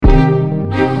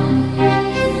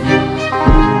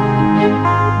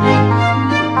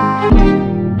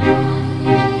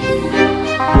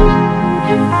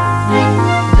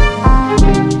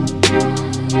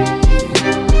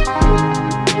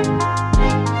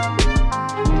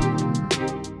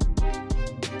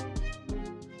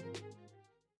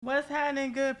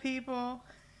happening, good people?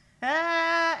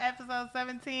 Episode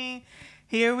 17.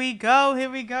 Here we go.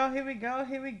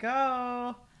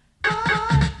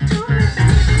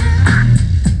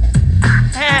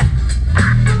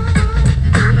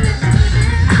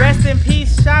 Rest in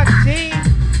peace, Shock G.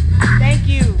 Thank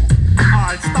you.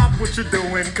 Alright, stop what you're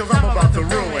doing, cause I'm about to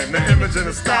ruin the image and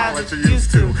the style that you're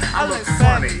used to. I look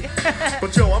funny,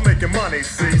 but yo, I'm making money,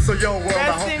 see? So yo, world,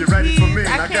 I hope you're ready for me.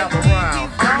 Now gather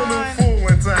round. I'm the new fool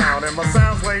in town, and my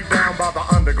sound's laid down by the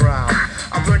underground.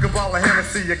 I drink a bottle of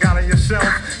Hennessy you got on your shelf.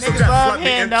 So just let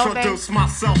me introduce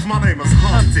myself. My name is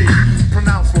Humpty,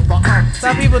 pronounced with the Humpty.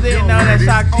 Some people didn't know that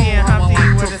Shock G and Humpty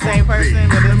were the same person,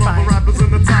 but it's fine. Rappers in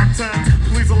the top 10,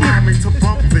 please allow me to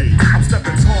bump thee. I'm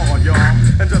stepping tall, y'all,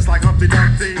 and just like Humpty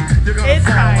Dumpty, you're gonna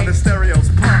fall when the stereos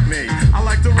pump me. I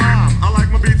like to rhyme, I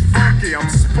like my beats funky, I'm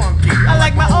spunky. I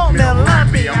like my oatmeal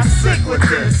lumpy, I'm sick with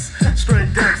this.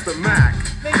 Straight gangster Mac.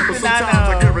 But sometimes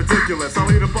I get ridiculous.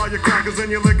 I'll eat up all your crackers and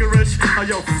your licorice. Oh,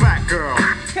 yo, fat girl.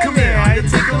 Come here, are you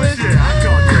ticklish? Yeah, I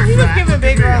call you He was fat. giving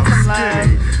big girls some love.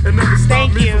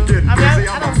 Thank you. I'm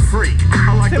a freak.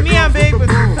 I like To the me, I'm girls big, with but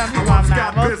the to boom. some people I once I'm not.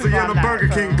 got Most busy people in I'm a not, Burger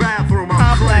so. King bathroom. I'm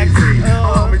Complex. crazy.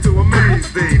 Allow me to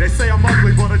amaze thee. They say I'm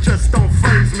ugly, but it just don't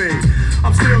faze me.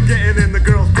 I'm still getting in the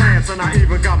girls' pants, and I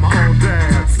even got my own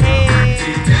dance. Hey.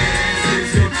 Dance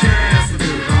is your chance to do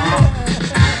the hump.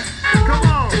 Come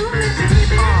on.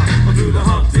 Do the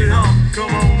Humpty Hump.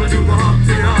 Come on, do the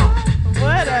Humpty Hump.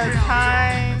 What a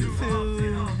time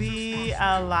to be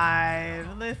alive.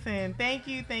 Listen, thank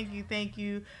you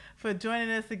for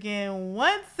joining us again.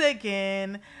 Once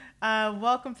again,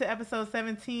 welcome to episode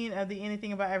 17 of the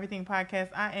Anything About Everything podcast.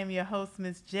 I am your host,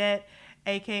 Miss Jet,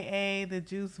 aka the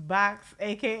Juice Box,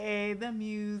 aka the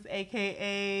Muse,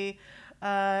 aka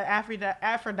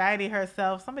Aphrodite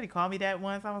herself. Somebody called me that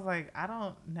once. I was like, I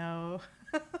don't know.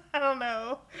 I don't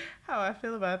know how I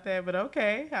feel about that, but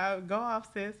okay. I'll go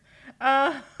off, sis.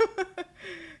 Like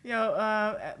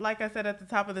I said at the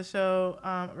top of the show,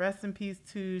 rest in peace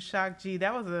to Shock G.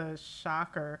 That was a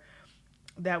shocker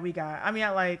that we got. I mean,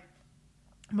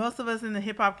 most of us in the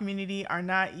hip hop community are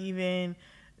not even,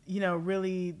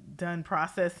 really done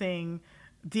processing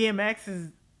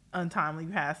DMX's untimely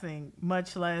passing,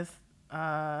 much less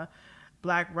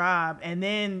Black Rob. And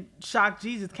then Shock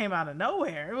G just came out of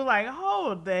nowhere. It was like,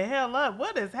 hold the hell up.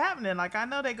 What is happening? Like, I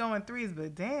know they go in threes,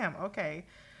 but damn, okay.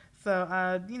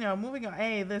 So, moving on.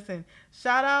 Hey, listen,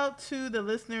 shout out to the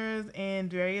listeners in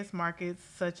various markets,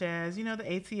 such as, the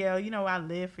ATL. I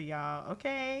live for y'all,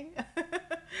 okay?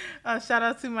 Shout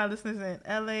out to my listeners in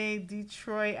LA,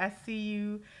 Detroit. I see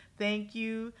you. Thank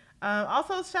you.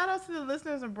 Also, shout out to the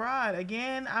listeners abroad.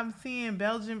 Again, I'm seeing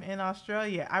Belgium and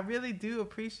Australia. I really do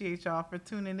appreciate y'all for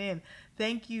tuning in.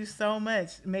 Thank you so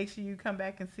much. Make sure you come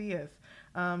back and see us.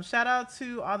 Shout out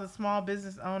to all the small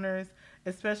business owners,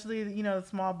 especially, the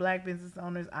small Black business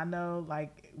owners. I know,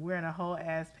 we're in a whole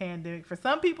ass pandemic. For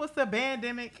some people, it's a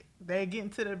bandemic. They get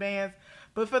into the bands.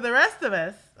 But for the rest of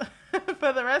us,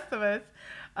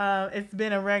 it's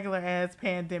been a regular ass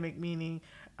pandemic, meaning,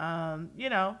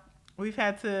 we've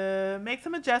had to make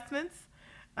some adjustments.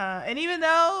 And even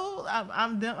though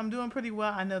I'm doing pretty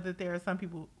well, I know that there are some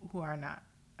people who are not.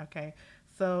 Okay.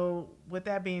 So with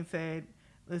that being said,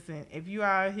 listen, if you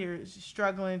are out here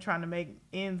struggling, trying to make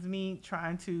ends meet,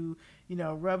 trying to,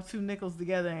 rub two nickels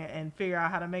together and figure out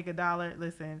how to make $1,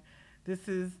 listen, this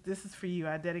is for you.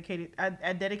 I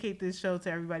dedicate this show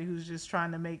to everybody who's just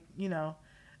trying to make,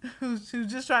 who's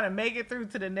just trying to make it through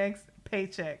to the next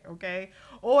paycheck, okay?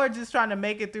 Or just trying to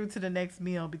make it through to the next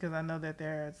meal, because I know that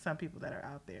there are some people that are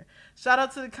out there. Shout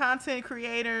out to the content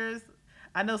creators.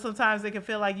 I know sometimes they can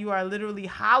feel like you are literally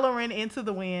hollering into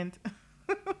the wind.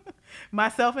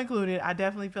 Myself included. I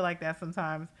definitely feel like that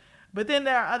sometimes. But then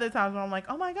there are other times where I'm like,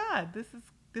 oh my God, this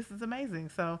is amazing.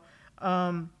 So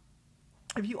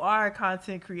if you are a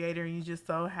content creator and you just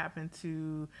so happen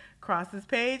to cross this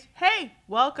page, hey,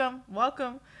 welcome.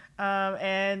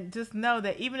 And just know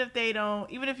that even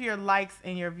if your likes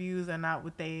and your views are not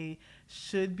what they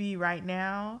should be right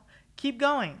now, keep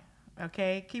going.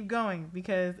 Okay, keep going,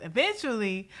 because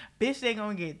eventually, bitch, they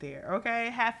gonna get there.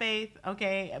 Okay, have faith.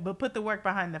 Okay, but put the work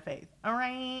behind the faith. All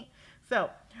right.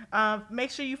 So, make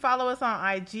sure you follow us on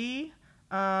IG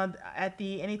at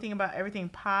the Anything About Everything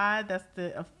Pod. That's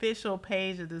the official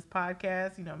page of this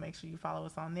podcast. Make sure you follow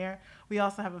us on there. We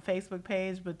also have a Facebook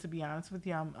page, but to be honest with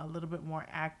you, I'm a little bit more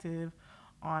active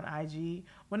on IG.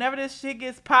 Whenever this shit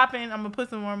gets popping, I'm gonna put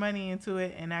some more money into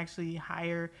it and actually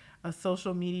hire a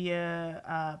social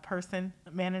media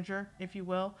manager, if you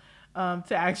will, to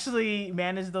actually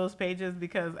manage those pages,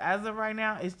 because as of right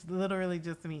now, it's literally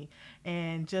just me,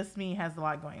 and just me has a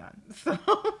lot going on.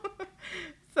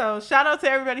 So shout out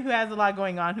to everybody who has a lot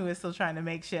going on, who is still trying to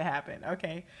make shit happen.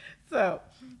 Okay. So,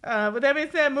 with that being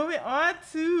said, moving on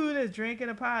to the drink in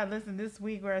the pod. Listen, this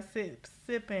week we're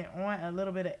sipping on a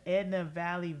little bit of Edna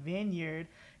Valley Vineyard.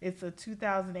 It's a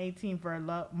 2018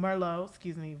 Merlot.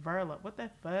 Excuse me, Verla. What the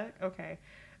fuck? Okay.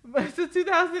 It's a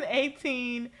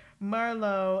 2018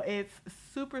 Merlot. It's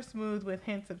super smooth with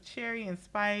hints of cherry and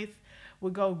spice.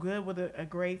 Would go good with a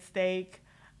great steak.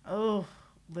 Oh,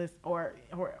 or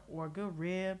a good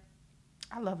rib.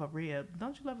 I love a rib.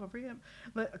 Don't you love a rib?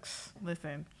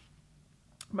 Listen.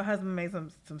 My husband made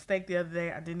some steak the other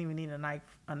day. I didn't even need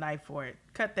a knife for it.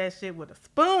 Cut that shit with a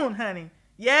spoon, honey.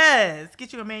 Yes.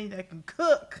 Get you a man that can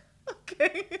cook.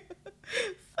 Okay.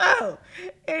 So,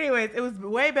 anyways, it was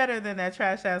way better than that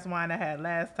trash ass wine I had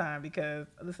last time because,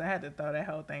 listen, I had to throw that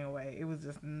whole thing away. It was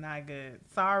just not good.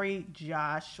 Sorry,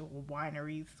 Josh,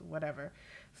 wineries, whatever.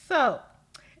 So,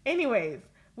 anyways,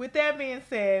 with that being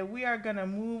said, we are going to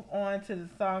move on to the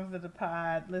songs of the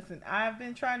pod. Listen, I've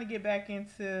been trying to get back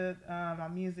into my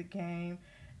music game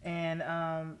and,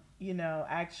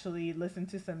 actually listen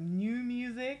to some new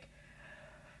music.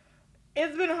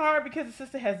 It's been hard because the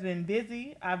sister has been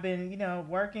busy. I've been,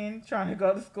 working, trying to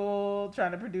go to school,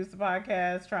 trying to produce a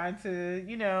podcast, trying to,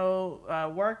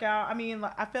 work out. I mean,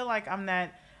 I feel like I'm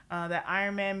that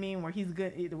Iron Man meme where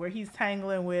he's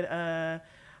tangling with,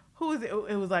 who was it?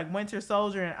 It was like Winter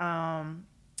Soldier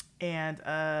and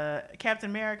Captain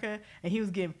America, and he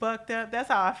was getting fucked up. That's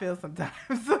how I feel sometimes.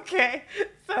 Okay,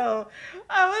 so with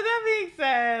that being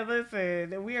said,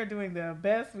 listen, we are doing the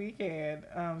best we can.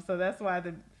 So that's why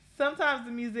sometimes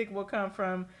the music will come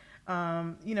from,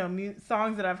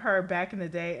 songs that I've heard back in the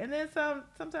day, and then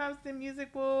sometimes the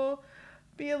music will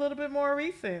be a little bit more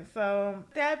recent. So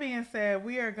that being said,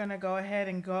 we are gonna go ahead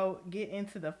and get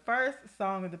into the first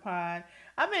song of the pod.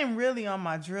 I've been really on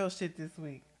my drill shit this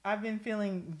week. I've been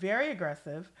feeling very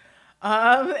aggressive,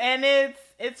 and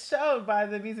it's showed by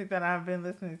the music that I've been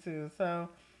listening to. So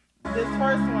this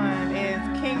first one is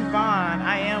King Von.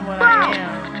 I Am What I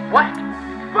Am. What?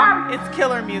 It's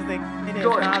killer music. It is.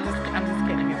 No, I'm just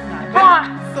kidding. It's not.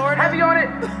 Vaughn! Sort of. Heavy on it.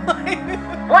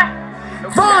 What?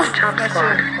 Vaughn!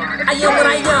 I am what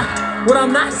I am. What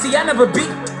I'm not, see, I never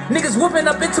beat. Niggas whooping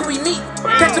up until we meet.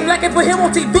 Catch him like it for him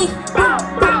on TV.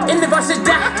 And if I should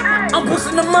die, I'm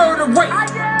boosting the murder rate.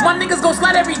 My niggas gon'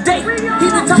 slide every day. He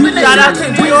been talking that shout out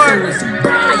to New York.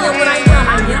 I am what I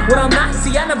am. What I'm not,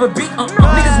 see, I never beat.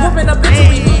 Niggas whooping up until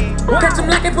we meet. Catch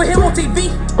him like it for him on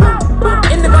TV.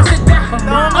 And if I should die,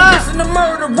 I'm boosting the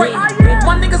murder rate.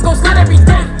 My niggas gon' slide every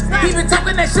day. He been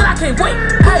talking that shit, I can't wait.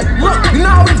 Hey, look, you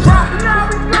know how we rock.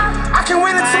 I can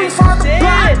wait until we find the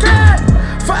block.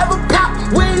 Forever pop,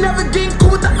 we ain't never getting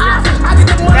cool with the ops. I get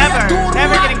the money, I do it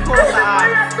never getting cool with the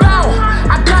ops.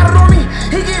 I got it on me,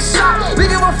 he get shot. We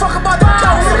give a fuck about the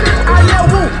dough. I yell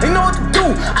woo, they know what to do.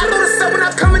 I know the set when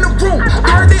I come in the room.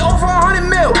 I heard they offer 100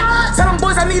 mil. Tell them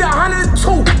boys I need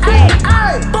 102. Hey,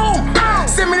 boom.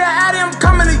 Send me that Addy, I'm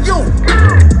coming to you.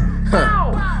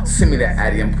 Send me that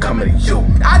Addy, I'm coming to you.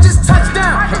 I just touched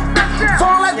down.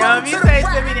 Fall like yo, if you say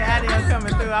send me the Addy, I'm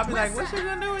coming through, I'll be like, what you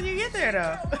gonna do when you get there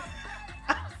though?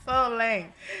 So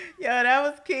lame. Yo, that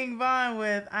was King Von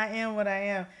with I Am What I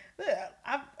Am.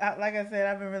 I like I said,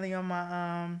 I've been really on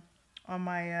my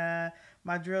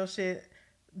my drill shit.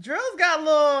 Drill's got a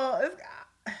little.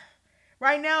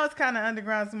 Right now, it's kind of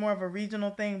underground. It's more of a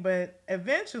regional thing, but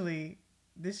eventually,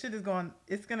 this shit is going.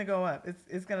 It's gonna go up.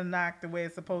 It's gonna knock the way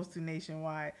it's supposed to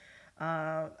nationwide.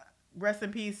 Rest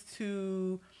in peace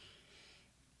to,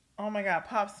 oh my God,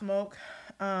 Pop Smoke,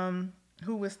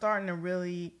 who was starting to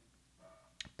really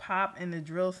pop in the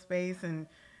drill space, and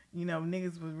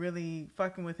niggas was really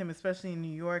fucking with him, especially in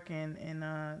New York and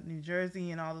New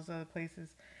Jersey and all those other places.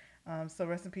 So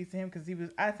rest in peace to him, because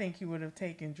I think he would have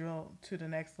taken drill to the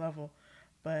next level,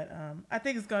 but I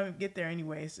think it's gonna get there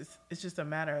anyway. It's just a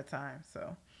matter of time.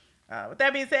 So with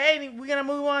that being said, hey, we're gonna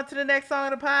move on to the next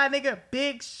song of the pod, nigga.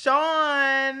 Big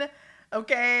Sean.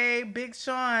 Okay, Big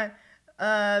Sean.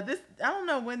 I don't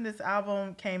know when this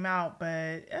album came out,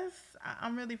 but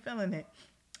I'm really feeling it.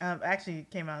 Actually,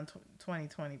 it came out in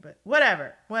 2020, but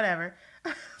whatever.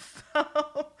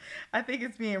 So I think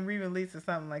it's being re-released or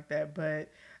something like that. But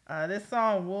this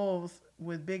song Wolves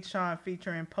with Big Sean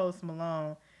featuring Post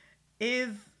Malone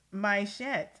is my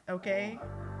shit. Okay,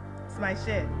 it's my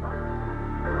shit.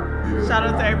 Shout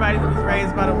out to everybody who was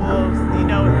raised by the Wolves.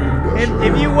 If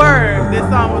you were, this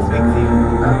song will speak to you.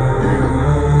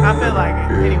 I feel like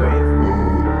it. Anyways,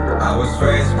 I was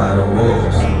raised by the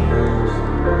Wolves.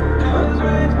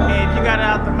 And you got it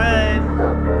out the mud.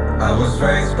 I was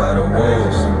raised by the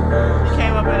wolves. You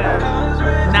came up in a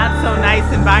not so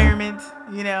nice environment,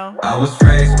 know. I was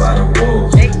raised by the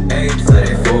wolves, ate till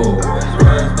they fool.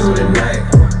 Run through the night,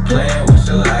 playing with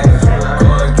your life.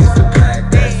 Go against the pack,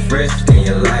 that's risking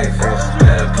your life.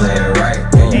 Better play it right.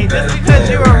 Hey, just because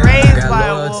you were raised by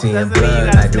a wolf doesn't mean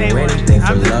you gotta stay with it.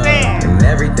 I'm just saying. And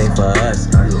everything for us.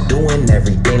 Doing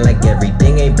everything like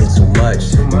everything ain't been too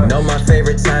much. You know my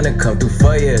favorite time to come through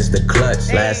for you is the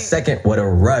clutch. Last second, what a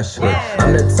rush.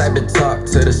 I'm the type to talk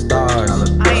to the stars.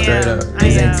 Straight up,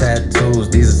 these ain't tattoos,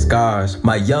 these are scars.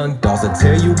 My young dogs will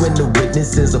tell you when the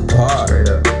witnesses apart.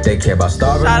 They care about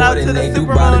starving more than they do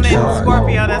by the jar.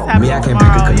 Scorpio that's happening Me, I can't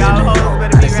tomorrow. pick a Y'all commitment. hoes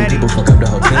better I be done seen ready. people fuck up the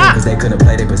whole team cause they couldn't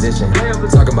play their position.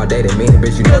 Talking about they mean it,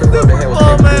 bitch. You know the road to hell was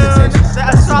paved with good intentions. The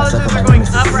astrologers are going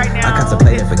up right now. I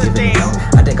contemplated It's the forgiving thing.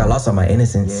 I think I lost all my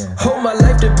innocence. Whole my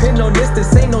life depend on this.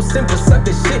 This ain't no simple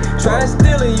sucker shit. Try and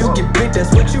steal and you get bit. That's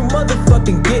what you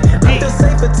motherfucking get. I feel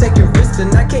safer taking risks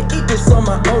and I can't eat this on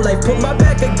my own life. Put my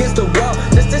back against the wall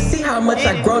just to see how much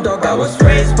I grow, dog. I was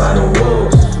raised by the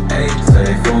wolves. Ate till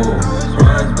they fool.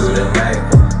 Run through the night,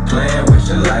 playing with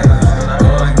your life.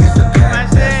 Go against the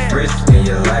pack, that's risking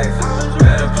your life.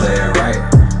 Better play it right,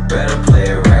 better play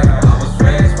it right. I was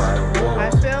raised by the wolves. I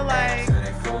feel like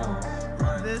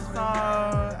this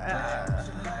song,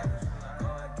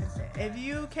 if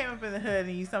you came up in the hood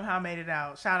and you somehow made it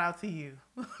out, shout out to you,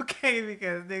 okay?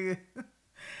 Because nigga,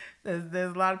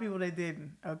 there's a lot of people that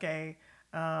didn't, okay?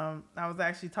 I was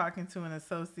actually talking to an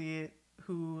associate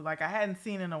who, like, I hadn't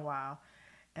seen in a while,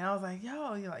 and I was like,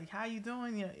 yo, you're like, how you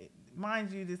doing? You know,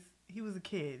 mind you, he was a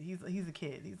kid. He's a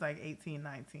kid. He's like 18,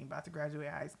 19, about to graduate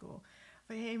high school.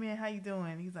 I was like, hey man, how you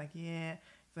doing? He's like, yeah.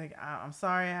 He's like, I'm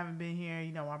sorry I haven't been here.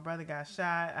 You know, my brother got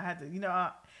shot. I had to, you know,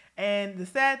 and the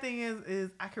sad thing is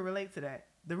I could relate to that.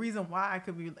 The reason why I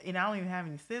could be, and I don't even have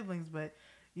any siblings, but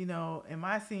you know, in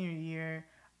my senior year,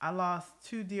 I lost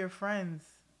 2 dear friends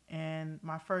and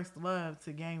my first love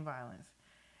to gang violence.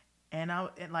 And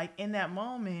like in that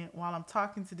moment, while I'm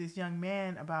talking to this young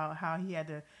man about how he had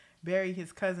to bury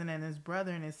his cousin and his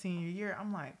brother in his senior year,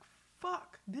 I'm like,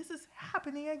 fuck, this is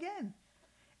happening again.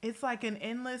 It's like an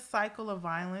endless cycle of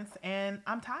violence, and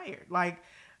I'm tired. Like,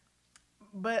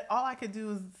 but all I could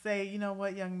do is say, you know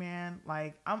what, young man,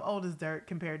 like, I'm old as dirt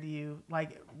compared to you.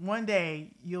 Like, one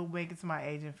day you'll make it to my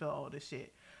age and feel old as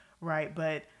shit, right?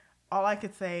 But all I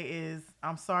could say is,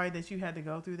 I'm sorry that you had to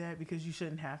go through that because you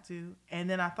shouldn't have to. And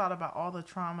then I thought about all the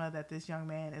trauma that this young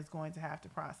man is going to have to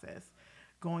process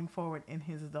going forward in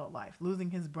his adult life.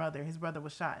 Losing his brother. His brother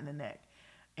was shot in the neck.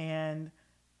 And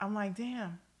I'm like,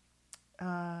 damn,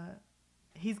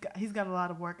 he's got a lot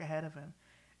of work ahead of him.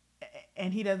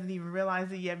 And he doesn't even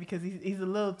realize it yet because he's a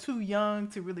little too young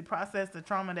to really process the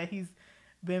trauma that he's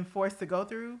been forced to go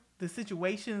through, the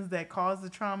situations that cause the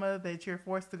trauma that you're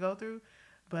forced to go through.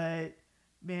 But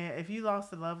man, if you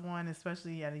lost a loved one,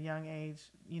 especially at a young age,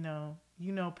 you know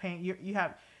pain. You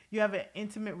have an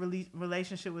intimate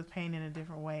relationship with pain in a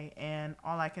different way. And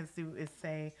all I can do is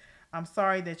say, I'm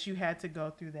sorry that you had to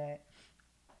go through that.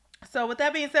 So with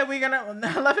that being said, we're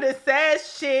gonna love this sad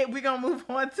shit. We're gonna move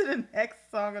on to the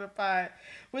next song of the pod,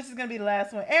 which is gonna be the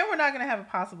last one. And we're not gonna have a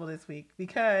possible this week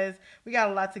because we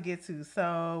got a lot to get to.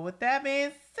 So with that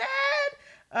being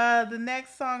said, the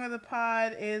next song of the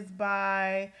pod is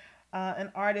by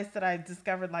an artist that I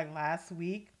discovered like last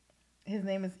week. His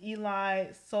name is Eli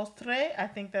Sostre.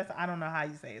 I don't know how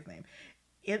you say his name.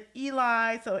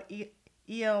 Eli, so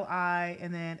E-L-I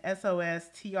and then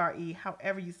S-O-S-T-R-E,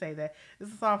 however you say that. This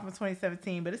is a song from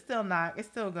 2017, but it still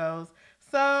goes.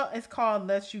 So it's called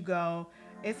Let You Go.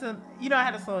 I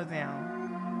had to slow it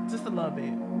down just a little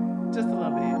bit.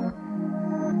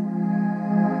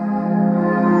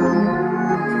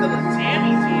 Still a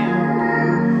jammy jam.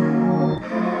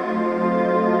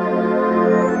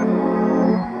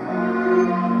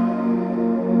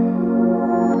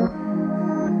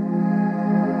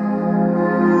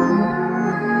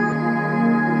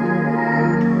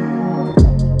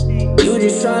 You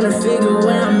just tryna figure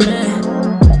where I'm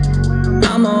at.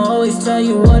 I'ma always tell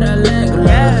you what I lack,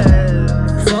 love.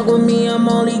 Fuck with me, I'm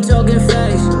only talking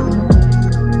facts.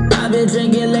 I've been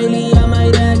drinking lately, I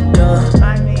might act up.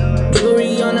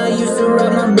 Jewelry on, I used to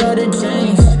rock my brother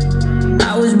chains.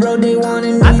 I was broke, they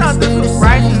wanted me to stay the same. I thought this was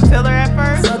Bryson Tiller at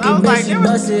first. I was like,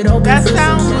 that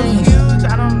sound was huge.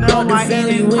 I don't know my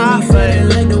Indian pop, but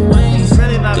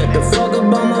really love Get it. the fuck up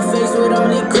on my face with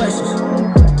only questions.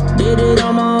 Did it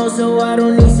on my own, so I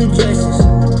don't need suggestions.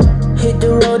 Hit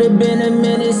the road, it been a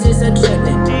minute since I checked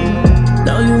it.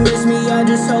 Know you miss me, I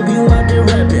just hope you out there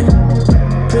rapping.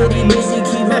 Pretty bitch, she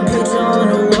keep my picture on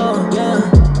the wall, yeah.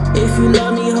 If you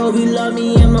love me, hope you love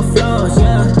me and my flaws,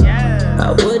 yeah.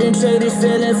 I wouldn't trade this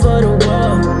feeling for the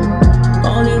world.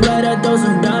 Only right, I throw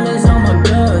some diamonds on my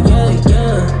girl, yeah.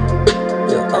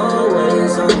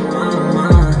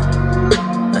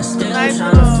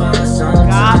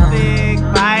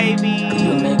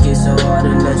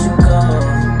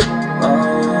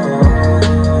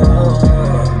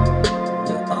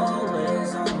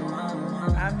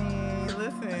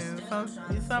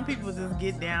 just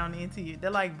get down into you. They're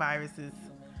like viruses.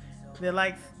 They're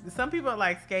like, some people are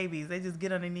like scabies. They just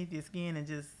get underneath your skin and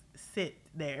just sit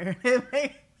there. It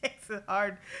makes it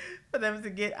hard for them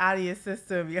to get out of your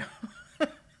system, yo.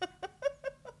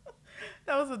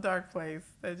 That was a dark place.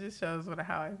 That just shows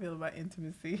how I feel about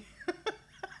intimacy.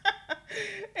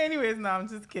 Anyways, no, I'm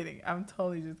just kidding. I'm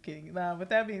totally just kidding. Now, with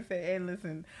that being said, hey,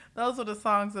 listen, those are the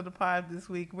songs of the pod this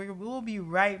week. We'll be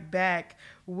right back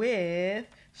with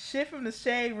Shit from the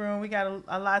Shade Room. We got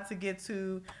a lot to get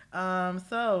to,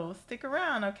 so stick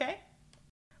around, okay?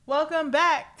 Welcome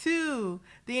back to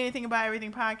the Anything About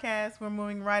Everything podcast. We're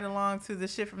moving right along to the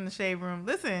Shit from the Shade Room.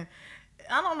 Listen,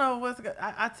 I don't know what's good.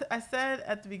 I said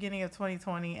at the beginning of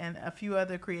 2020, and a few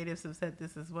other creatives have said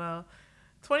this as well,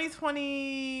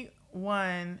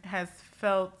 2021 has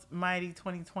felt mighty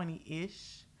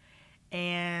 2020-ish,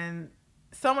 and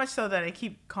so much so that I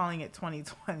keep calling it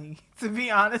 2020, to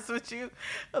be honest with you,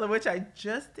 which I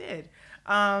just did.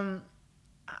 I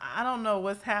don't know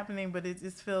what's happening, but it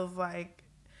just feels like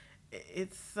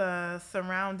it's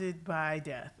surrounded by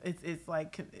death. It's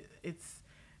like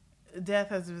death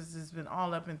has just been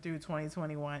all up and through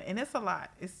 2021, and it's a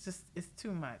lot. It's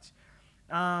too much.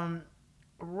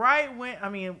 Right when, I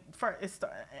mean,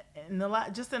 in the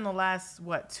last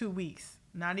 2 weeks,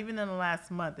 not even in the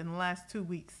last month, in the last 2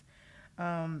 weeks,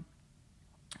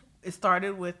 it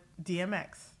started with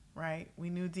DMX, right?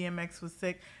 We knew DMX was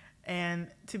sick,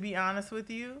 and to be honest with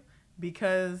you,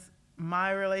 because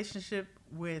my relationship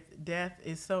with death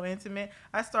is so intimate,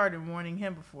 I started warning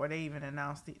him before they even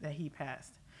announced that he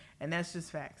passed, and that's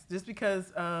just facts. Just because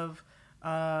of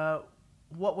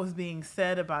what was being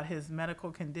said about his medical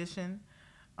condition.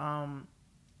 I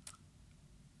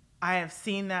have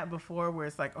seen that before where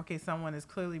it's like, okay, someone is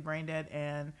clearly brain dead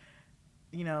and,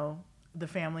 you know, the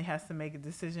family has to make a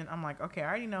decision. I'm like, okay, I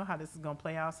already know how this is going to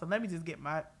play out. So let me just get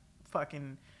my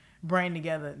fucking brain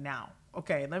together now.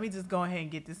 Okay, let me just go ahead and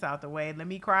get this out the way. Let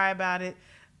me cry about it.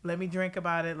 Let me drink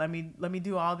about it. Let me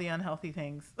do all the unhealthy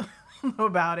things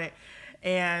about it.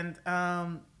 And,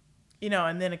 you know,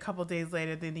 and then a couple days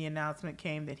later, then the announcement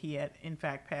came that he had in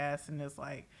fact passed. And it's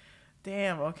like,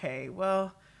 damn, okay,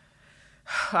 well,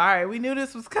 all right, we knew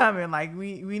this was coming. Like,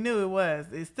 we knew it was.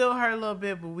 It still hurt a little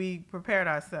bit, but we prepared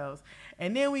ourselves.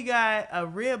 And then we got a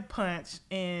rib punch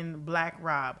in Black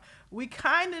Rob. We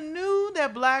kind of knew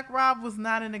that Black Rob was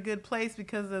not in a good place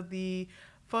because of the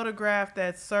photograph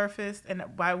that surfaced. And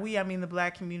by we, I mean the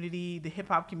black community, the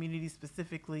hip-hop community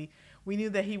specifically. We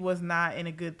knew that he was not in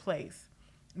a good place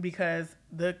because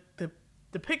the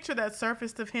picture that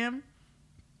surfaced of him,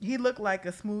 he looked like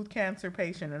a smooth cancer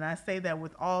patient, and I say that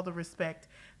with all the respect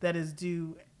that is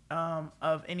due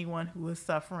of anyone who is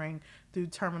suffering through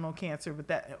terminal cancer, but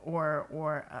that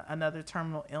or another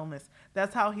terminal illness.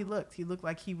 That's how he looked. He looked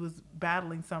like he was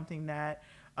battling something that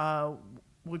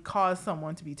would cause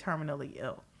someone to be terminally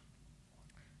ill.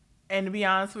 And to be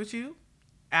honest with you,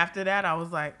 after that, I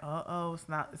was like,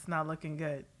 it's not looking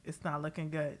good. It's not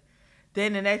looking good.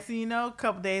 Then the next thing you know, a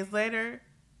couple days later,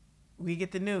 we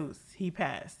get the news. He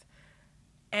passed.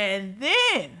 And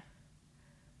then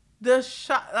the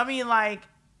shock,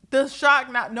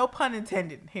 no pun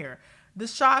intended here. The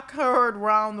shock heard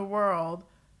around the world.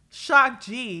 Shock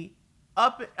G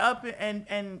up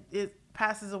and it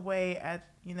passes away at,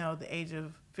 you know, the age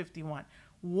of 51.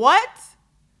 What?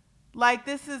 Like,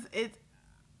 this is it.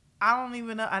 I don't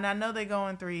even know. And I know they go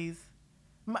in threes.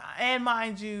 And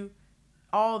mind you,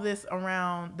 all this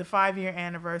around the 5-year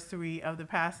anniversary of the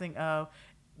passing of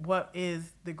what is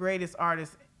the greatest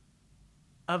artist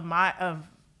of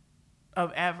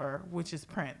ever, which is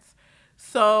Prince.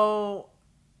 So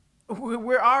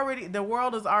the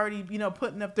world is already, you know,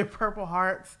 putting up their Purple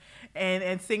Hearts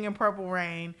and singing Purple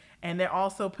Rain, and they're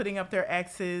also putting up their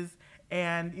X's.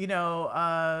 And, you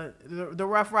know, the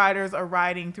Rough Riders are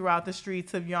riding throughout the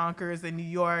streets of Yonkers and New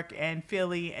York and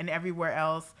Philly and everywhere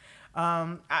else.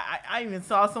 I even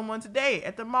saw someone today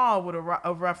at the mall with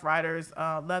a Rough Riders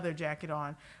leather jacket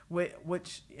on,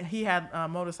 which he had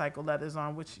motorcycle leathers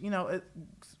on, which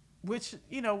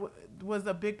was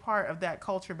a big part of that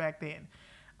culture back then.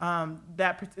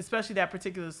 Especially that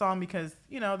particular song, because,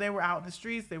 you know, they were out in the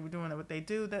streets, they were doing what they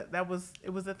do. It was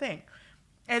a thing.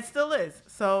 It still is.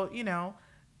 So, you know,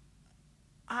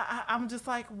 I'm just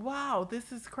like, wow,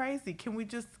 this is crazy. Can we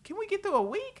get through a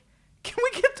week? Can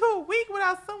we get through a week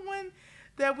without someone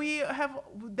that we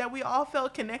all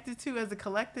felt connected to as a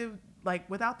collective, like,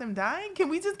 without them dying? Can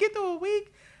we just get through a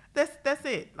week? That's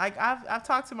it. Like, I've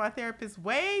talked to my therapist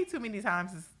way too many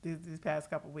times these past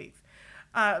couple weeks,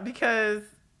 because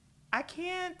I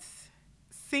can't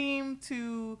seem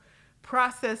to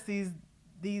process these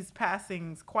these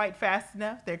passings quite fast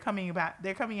enough. They're coming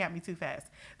at me too fast.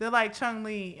 They're like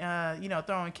Chun-Li,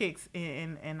 throwing kicks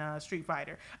in Street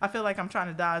Fighter. I feel like I'm trying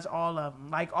to dodge all of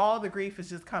them. Like all the grief is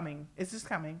just coming. It's just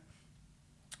coming.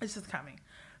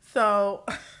 So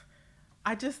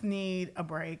I just need a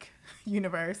break,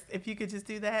 universe. If you could just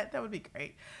do that, that would be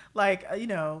great. Like,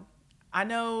 I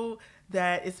know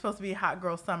that it's supposed to be hot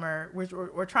girl summer.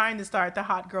 We're trying to start the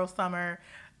hot girl summer.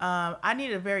 I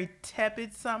need a very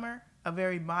tepid summer, a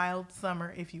very mild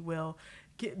summer, if you will.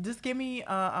 Just give me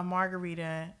a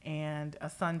margarita and a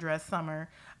sundress summer.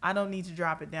 I don't need to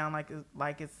drop it down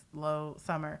like it's low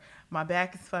summer. My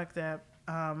back is fucked up.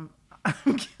 I'm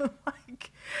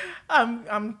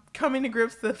coming to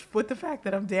grips with the fact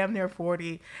that I'm damn near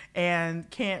 40 and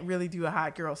can't really do a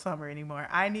hot girl summer anymore.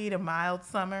 I need a mild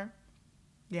summer.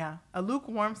 Yeah, a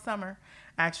lukewarm summer,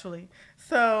 actually.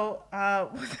 So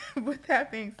with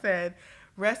that being said,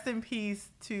 rest in peace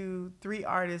to 3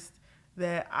 artists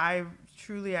that I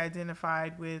truly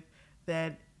identified with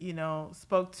that,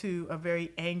 spoke to a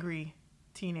very angry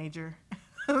teenager.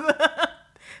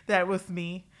 That was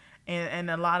me. And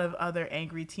a lot of other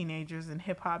angry teenagers and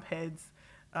hip hop heads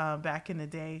back in the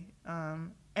day.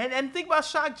 And think about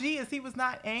Shock G, as he was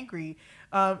not angry.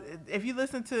 If you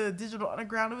listen to Digital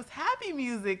Underground, it was happy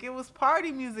music. It was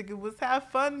party music. It was have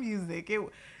fun music. It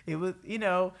was,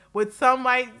 what some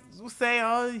might say,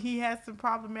 oh, he has some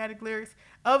problematic lyrics.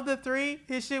 Of the 3,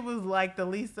 his shit was like the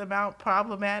least amount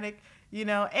problematic,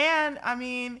 And I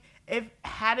mean,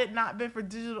 had it not been for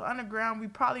Digital Underground,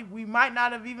 we might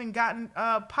not have even gotten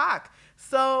Pac.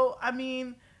 So I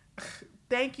mean,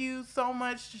 thank you so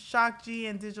much, Shock G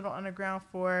and Digital Underground,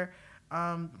 for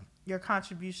your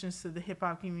contributions to the hip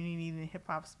hop community and the hip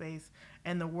hop space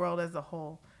and the world as a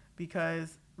whole.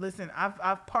 Because listen,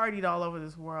 I've partied all over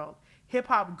this world. Hip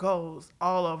hop goes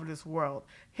all over this world.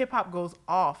 Hip hop goes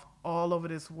off all over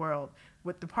this world.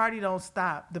 The party don't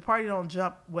stop. The party don't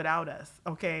jump without us,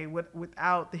 okay?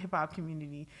 Without the hip hop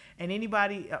community. And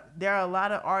there are a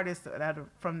lot of artists that are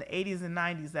from the 80s and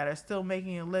 90s that are still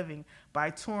making a living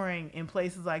by touring in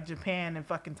places like Japan and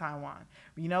fucking Taiwan.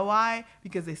 You know why?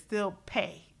 Because they still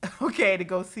pay, okay, to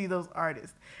go see those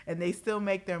artists. And they still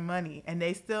make their money. And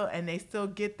they still get they still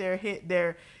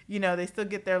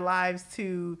get their lives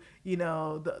to,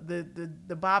 the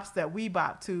bops that we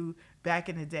bop to back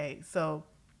in the day. So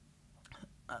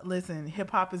listen, hip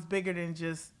hop is bigger than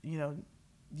just, the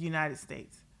United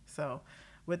States. So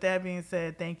with that being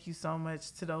said, thank you so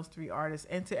much to those 3 artists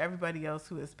and to everybody else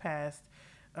who has passed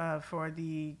for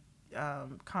the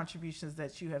contributions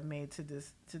that you have made to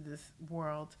this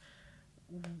world.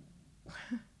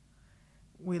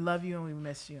 We love you and we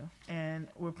miss you. And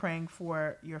we're praying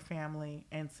for your family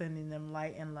and sending them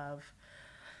light and love.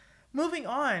 Moving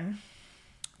on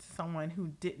to someone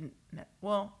who didn't,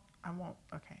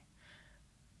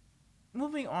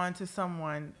 Moving on to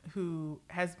someone who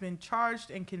has been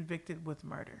charged and convicted with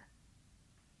murder.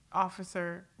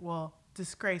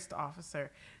 Disgraced officer,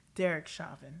 Derek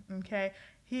Chauvin, okay?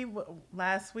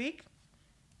 Last week,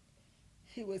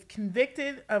 he was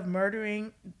convicted of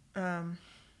murdering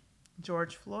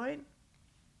George Floyd.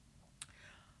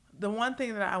 The one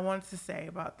thing that I wanted to say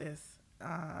about this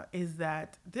is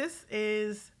that this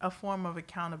is a form of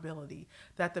accountability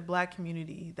that the Black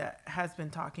community that has been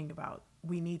talking about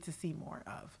we need to see more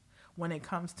of when it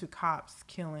comes to cops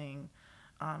killing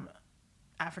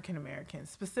African Americans,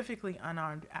 specifically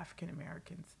unarmed African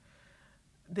Americans.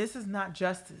 This is not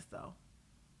justice, though.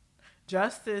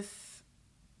 Justice,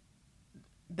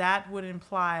 that would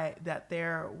imply that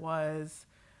there was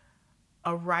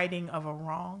a righting of a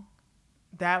wrong.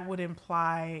 That would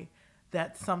imply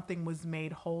that something was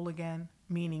made whole again,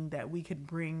 meaning that we could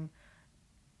bring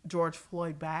George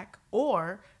Floyd back,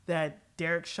 or that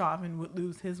Derek Chauvin would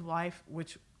lose his life,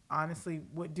 which honestly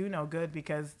would do no good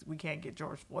because we can't get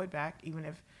George Floyd back, even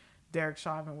if Derek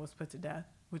Chauvin was put to death,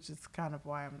 which is kind of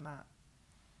why I'm not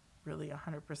really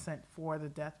 100% for the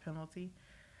death penalty.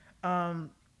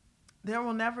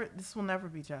 This will never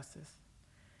be justice.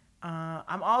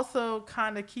 I'm also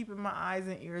kind of keeping my eyes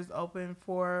and ears open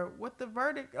for what the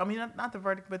verdict, not the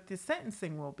verdict, but the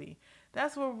sentencing will be.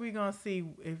 That's what we're going to see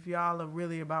if y'all are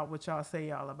really about what y'all say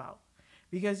y'all about.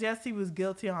 Because yes, he was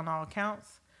guilty on all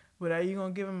counts, but are you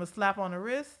going to give him a slap on the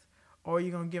wrist or are you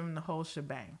going to give him the whole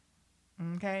shebang?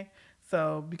 Okay?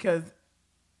 So, because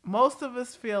most of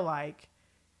us feel like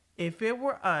if it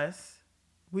were us,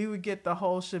 we would get the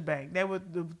whole shebang. They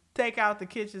would take out the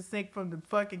kitchen sink from the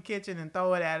fucking kitchen and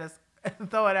throw it at us,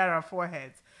 throw it at our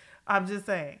foreheads. I'm just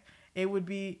saying. It would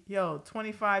be,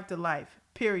 25 to life,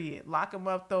 period. Lock him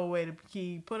up, throw away the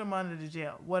key, put him under the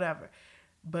jail, whatever.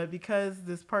 But because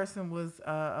this person was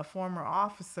a former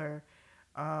officer,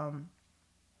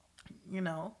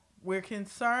 we're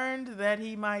concerned that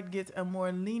he might get a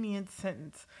more lenient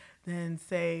sentence than,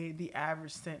 say, the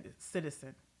average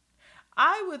citizen.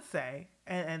 I would say,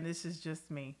 and this is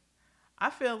just me, I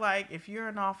feel like if you're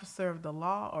an officer of the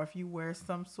law, or if you wear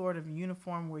some sort of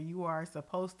uniform where you are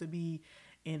supposed to be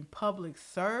in public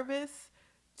service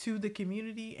to the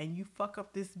community and you fuck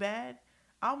up this bad,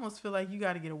 I almost feel like you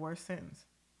got to get a worse sentence,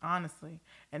 honestly.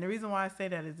 And the reason why I say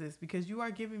that is this, because you are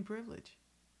giving privilege,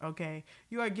 okay?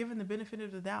 You are given the benefit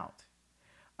of the doubt.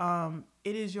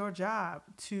 It is your job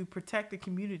to protect the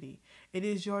community. It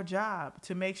is your job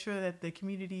to make sure that the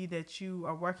community that you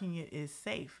are working in is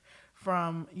safe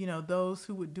from, those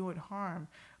who would do it harm.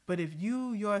 But if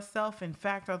you yourself, in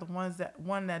fact, are the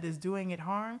one that is doing it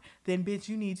harm, then bitch,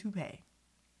 you need to pay.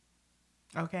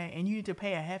 Okay, and you need to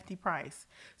pay a hefty price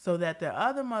so that the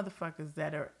other motherfuckers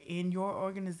that are in your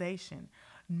organization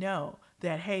know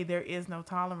that, hey, there is no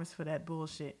tolerance for that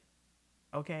bullshit.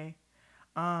 Okay.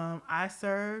 I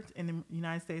served in the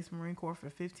United States Marine Corps for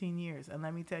 15 years. And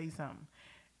let me tell you something.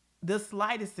 The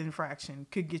slightest infraction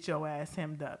could get your ass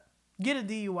hemmed up. Get a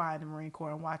DUI in the Marine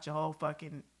Corps and watch your whole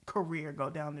fucking career go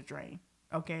down the drain.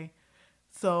 Okay?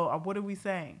 So what are we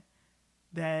saying?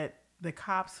 That the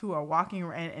cops who are walking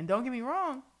around, and don't get me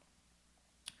wrong,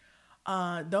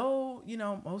 though,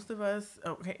 most of us,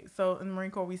 okay, so in the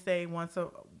Marine Corps we say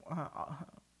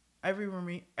every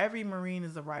Marine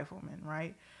is a rifleman,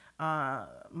 right?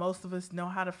 Most of us know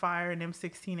how to fire an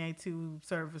M16A2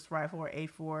 service rifle or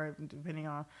A4, depending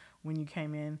on when you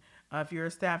came in. If you're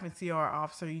a staff and CR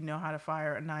officer, you know how to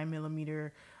fire a 9mm,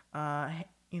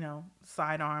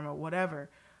 sidearm or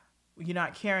whatever. You're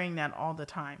not carrying that all the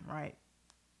time, right?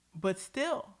 But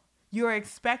still, you're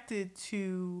expected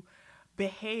to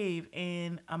behave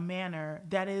in a manner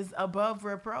that is above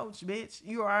reproach, bitch.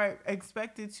 You are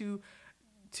expected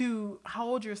to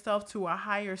hold yourself to a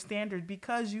higher standard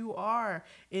because you are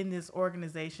in this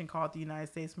organization called the United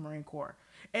States Marine Corps.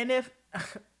 And if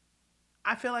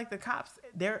I feel like the cops,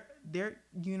 they're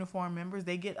uniform members,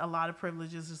 they get a lot of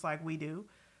privileges just like we do.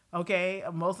 Okay,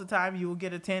 most of the time you will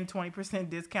get a 10-20%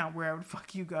 discount wherever the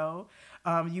fuck you go.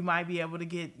 You might be able to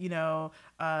get,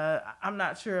 I'm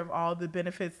not sure of all the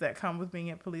benefits that come with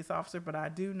being a police officer, but I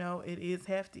do know it is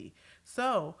hefty.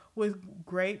 So with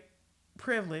great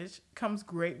privilege comes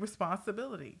great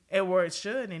responsibility, or it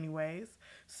should anyways.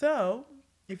 So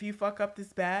if you fuck up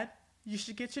this bad, you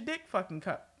should get your dick fucking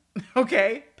cut.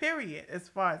 Okay, period, as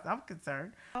far as I'm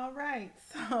concerned. All right,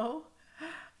 so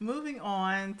moving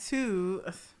on to,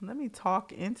 let me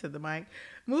talk into the mic.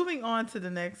 Moving on to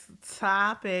the next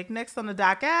topic. Next on the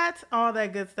docket, all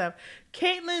that good stuff.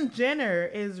 Caitlyn Jenner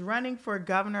is running for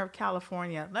governor of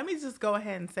California. Let me just go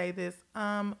ahead and say this.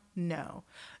 No,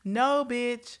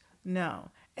 bitch,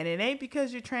 no. And it ain't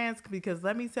because you're trans, because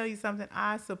let me tell you something.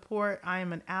 I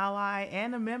am an ally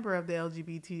and a member of the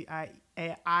LGBTIA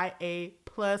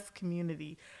plus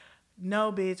community.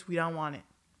 No, bitch, we don't want it.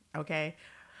 Okay.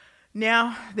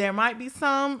 Now, there might be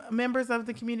some members of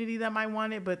the community that might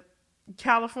want it, but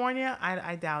California,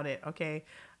 I doubt it, okay?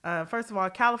 First of all,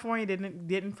 California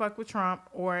didn't fuck with Trump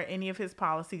or any of his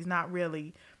policies, not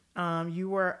really. You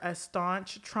were a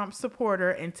staunch Trump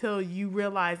supporter until you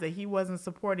realized that he wasn't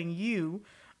supporting you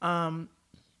and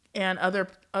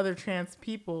other trans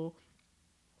people,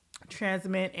 trans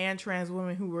men and trans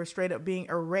women who were straight up being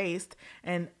erased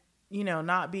and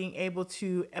not being able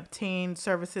to obtain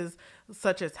services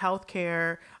such as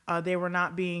healthcare. They were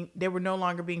no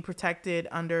longer being protected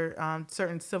under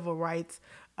certain civil rights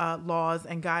laws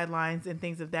and guidelines and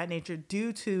things of that nature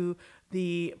due to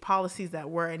the policies that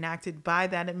were enacted by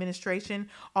that administration.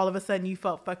 All of a sudden you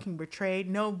felt fucking betrayed.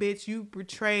 No, bitch, you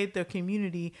betrayed the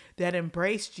community that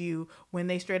embraced you when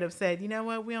they straight up said, you know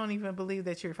what, we don't even believe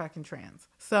that you're fucking trans.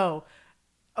 So,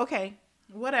 okay,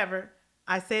 whatever.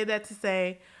 I say that to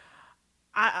say,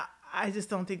 I just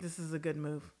don't think this is a good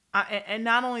move. And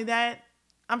not only that,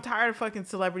 I'm tired of fucking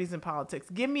celebrities in politics.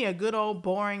 Give me a good old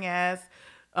boring ass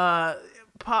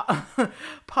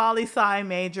poli-sci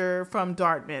major from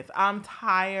Dartmouth. I'm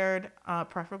tired,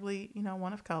 preferably,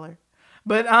 one of color.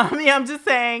 But I'm just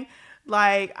saying,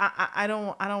 like, I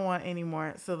don't want any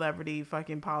more celebrity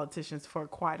fucking politicians for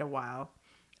quite a while.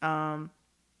 Arnold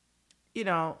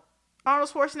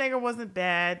Schwarzenegger wasn't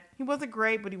bad. He wasn't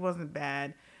great, but he wasn't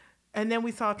bad. And then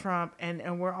we saw Trump,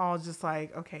 and we're all just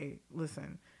like, okay,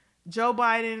 listen, Joe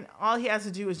Biden, all he has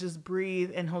to do is just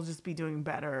breathe, and he'll just be doing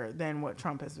better than what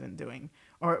Trump has been doing,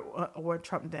 or what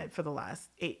Trump did for the last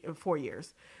 4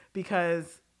 years.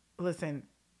 Because, listen,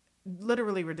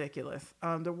 literally ridiculous.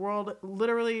 The world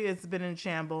literally has been in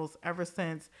shambles ever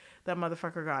since that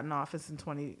motherfucker got in office in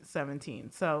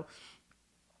 2017. So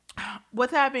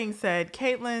with that being said,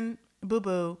 Caitlyn,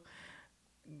 boo-boo,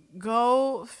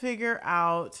 go figure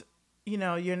out,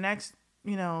 your next,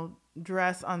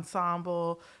 dress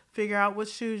ensemble, figure out what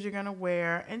shoes you're going to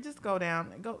wear, and just go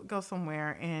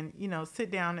somewhere and,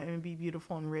 sit down and be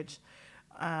beautiful and rich,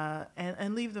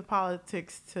 and leave the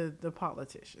politics to the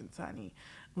politicians, honey.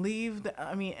 And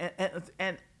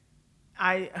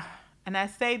I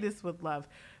say this with love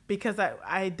because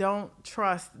I don't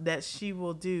trust that she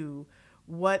will do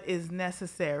what is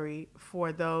necessary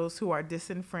for those who are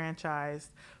disenfranchised,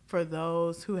 for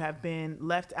those who have been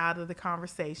left out of the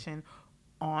conversation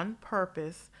on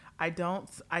purpose. I don't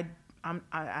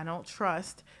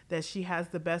trust that she has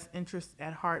the best interest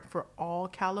at heart for all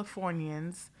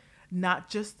Californians, not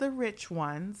just the rich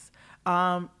ones.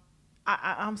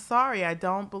 I'm sorry, I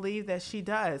don't believe that she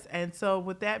does. And so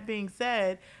with that being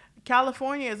said,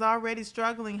 California is already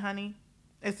struggling, honey.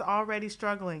 It's already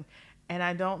struggling. And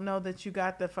I don't know that you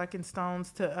got the fucking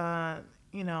stones to,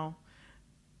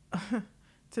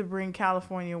 to bring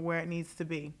California where it needs to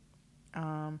be.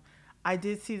 I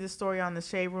did see the story on the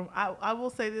Shade Room. I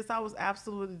will say this. I was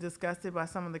absolutely disgusted by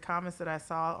some of the comments that I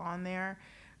saw on there.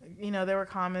 There were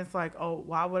comments like, oh,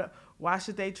 why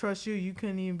should they trust you? You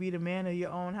couldn't even be the man of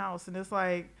your own house. And it's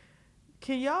like,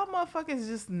 can y'all motherfuckers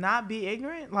just not be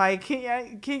ignorant? Like,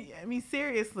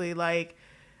 seriously, like,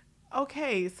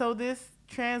 okay, so this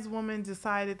trans woman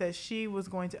decided that she was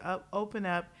going to open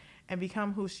up and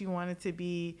become who she wanted to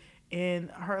be in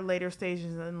her later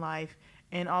stages in life.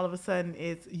 And all of a sudden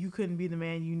you couldn't be the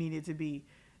man you needed to be.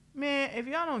 Man, if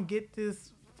y'all don't get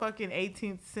this fucking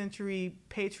 18th century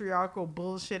patriarchal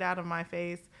bullshit out of my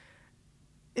face,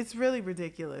 it's really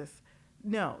ridiculous.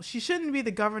 No, she shouldn't be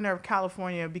the governor of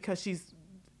California because she's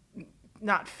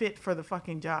not fit for the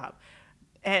fucking job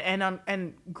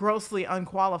and grossly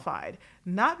unqualified,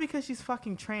 not because she's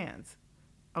fucking trans.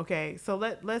 Okay, so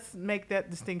let's make that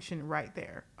distinction right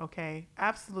there. Okay,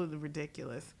 absolutely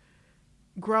ridiculous.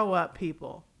 Grow up,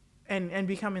 people, and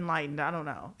become enlightened. I don't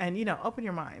know, and open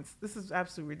your minds. This is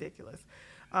absolutely ridiculous.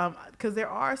 Because there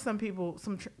are some people,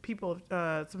 some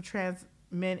trans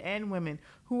men and women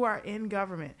who are in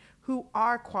government, who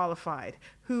are qualified,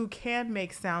 who can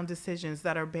make sound decisions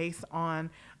that are based on,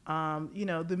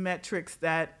 the metrics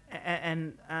that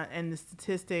and the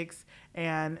statistics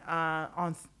and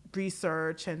on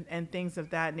research and things of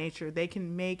that nature. They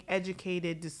can make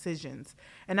educated decisions.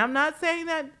 And I'm not saying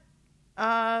that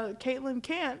Caitlyn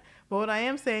can't, but what I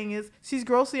am saying is she's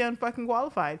grossly unfucking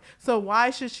qualified. So why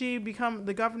should she become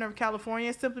the governor of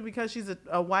California? Simply because she's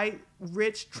a white,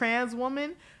 rich, trans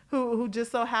woman who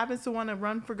just so happens to want to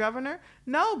run for governor?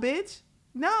 No, bitch.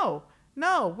 No.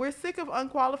 We're sick of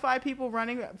unqualified people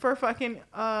running for fucking,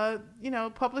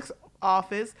 public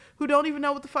office who don't even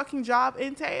know what the fucking job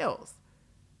entails.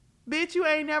 Bitch, you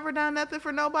ain't never done nothing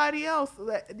for nobody else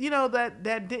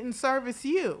that didn't service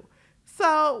you.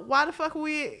 So why the fuck would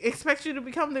we expect you to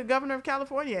become the governor of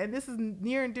California? And this is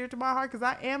near and dear to my heart because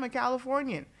I am a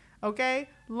Californian, okay?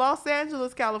 Los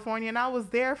Angeles, California, and I was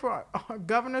there for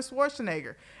Governor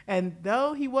Schwarzenegger. And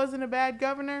though he wasn't a bad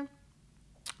governor,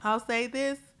 I'll say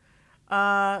this,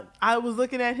 I was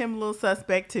looking at him a little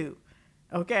suspect too,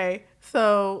 okay?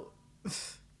 So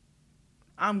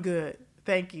I'm good.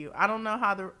 Thank you. I don't know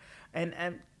how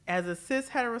and as a cis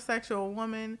heterosexual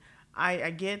woman,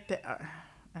 I get that.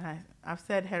 And I've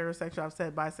said heterosexual, I've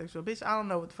said bisexual. Bitch, I don't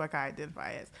know what the fuck I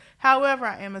identify as. However,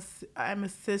 I'm a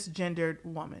cisgendered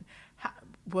woman.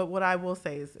 But what I will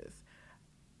say is this.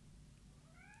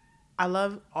 I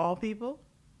love all people.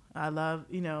 I love,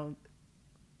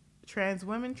 trans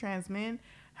women, trans men.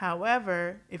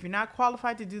 However, if you're not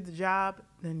qualified to do the job,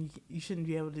 then you shouldn't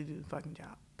be able to do the fucking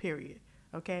job. Period.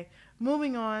 Okay?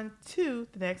 Moving on to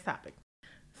the next topic.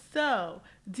 So,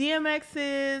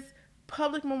 DMX's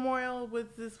public memorial was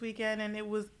this weekend, and it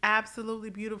was absolutely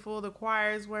beautiful. The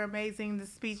choirs were amazing. The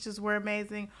speeches were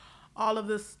amazing. All of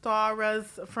the stars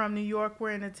from New York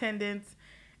were in attendance,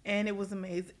 and it was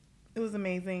amazing. It was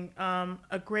amazing.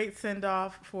 A great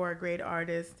send-off for a great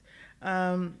artist.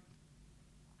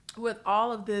 With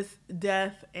all of this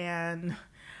death and,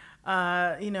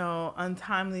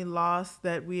 untimely loss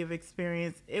that we have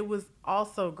experienced, it was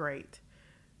also great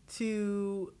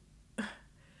to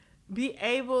be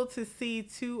able to see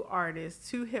two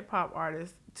hip-hop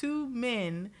artists, two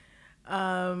men,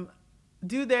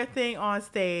 do their thing on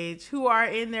stage, who are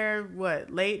in their,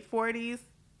 late 40s?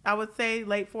 I would say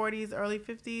late 40s, early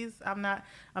 50s. I'm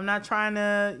not trying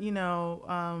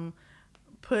to,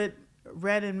 put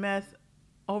Red and Meth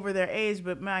over their age,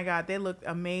 but my God, they looked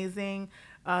amazing.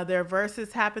 Their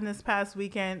verses happened this past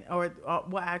weekend, or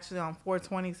well, actually on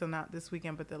 420, so not this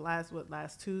weekend, but the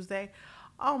last Tuesday.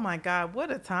 Oh my God,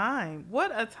 what a time!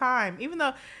 What a time! Even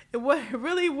though it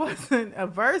really wasn't a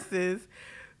verses,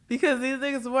 because these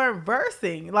niggas weren't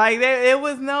versing. Like it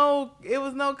was no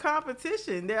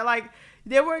competition.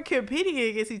 They weren't competing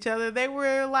against each other. They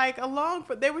were like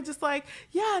they were just like,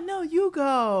 yeah, no, you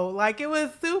go. Like it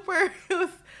was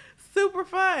super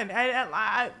fun.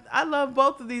 I love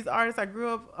both of these artists. I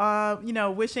grew up,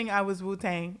 wishing I was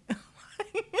Wu-Tang.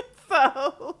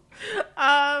 So,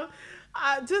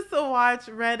 just to watch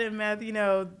Red and Meth,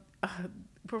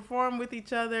 perform with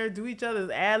each other, do each other's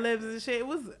ad-libs and shit, it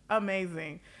was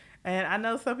amazing. And I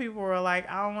know some people were like,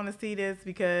 I don't want to see this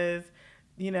because,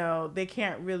 they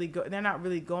can't really go, they're not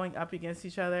really going up against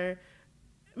each other.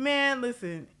 Man,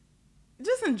 listen,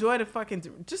 just enjoy the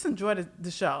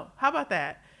show. How about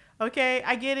that? Okay,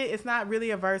 I get it. It's not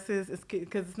really a versus. It's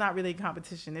because it's not really a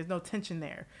competition. There's no tension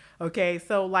there. Okay,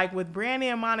 so like with Brandy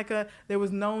and Monica, there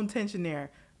was no tension there.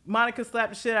 Monica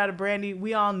slapped the shit out of Brandy.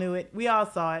 We all knew it. We all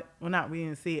saw it. Well, we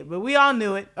didn't see it, but we all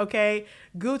knew it. Okay,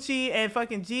 Gucci and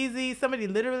fucking Jeezy. Somebody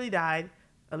literally died,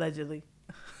 allegedly.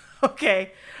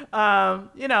 Okay, I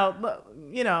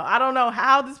don't know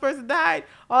how this person died.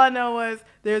 All I know was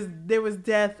there was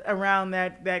death around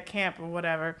that camp or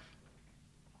whatever.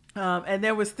 And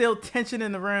there was still tension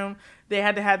in the room. They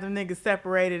had to have them niggas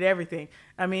separated, everything.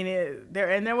 I mean,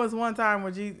 there was one time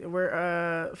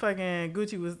where fucking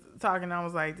Gucci was talking. I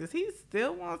was like, does he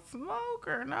still want smoke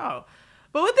or no?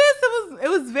 But with this, it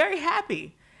was very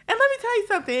happy. And let me tell you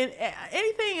something.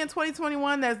 Anything in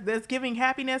 2021 that's giving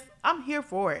happiness, I'm here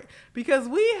for it, because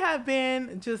we have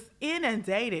been just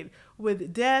inundated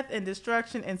with death and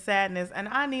destruction and sadness, and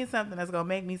I need something that's gonna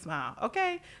make me smile.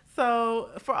 Okay. So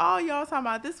for all y'all talking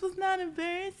about this was not a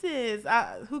versus,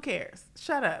 who cares?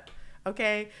 Shut up,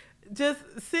 okay? Just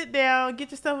sit down,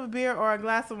 get yourself a beer or a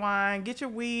glass of wine, get your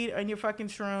weed and your fucking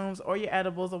shrooms or your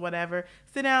edibles or whatever.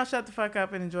 Sit down, shut the fuck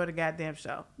up, and enjoy the goddamn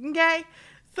show, okay?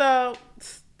 So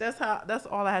that's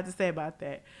all I had to say about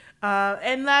that.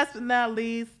 And last but not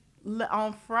least,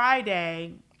 on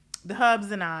Friday, the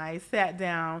Hubs and I sat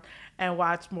down and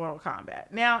watched Mortal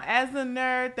Kombat. Now, as a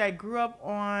nerd that grew up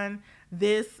on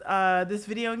this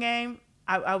video game,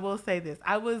 I will say this.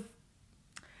 I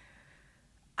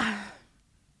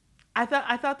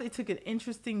thought they took an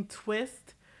interesting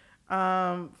twist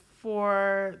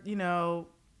for the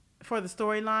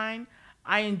storyline.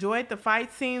 I enjoyed the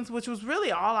fight scenes, which was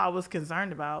really all I was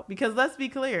concerned about. Because let's be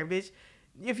clear, bitch,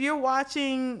 if you're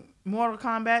watching Mortal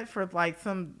Kombat for like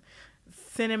some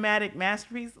cinematic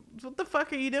masterpiece, what the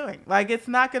fuck are you doing? Like, it's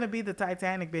not gonna be the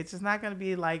Titanic, bitch. It's not gonna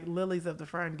be like Lilies of the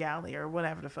Fern Galley or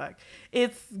whatever the fuck.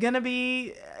 It's gonna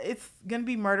be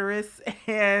murderous,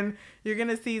 and you're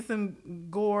gonna see some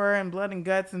gore and blood and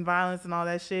guts and violence and all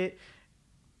that shit.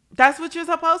 That's what you're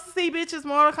supposed to see, bitch. Is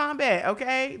Mortal Kombat,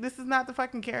 okay? This is not the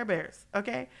fucking Care Bears,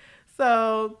 okay?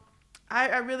 So I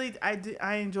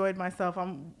enjoyed myself.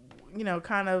 I'm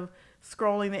kind of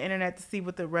scrolling the internet to see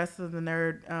what the rest of the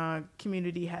nerd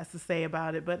community has to say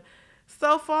about it. But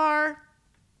so far,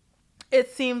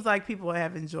 it seems like people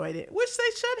have enjoyed it, which they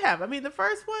should have. I mean, the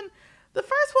first one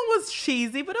was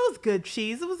cheesy, but it was good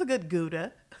cheese. It was a good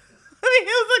Gouda. I mean,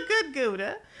 it was a good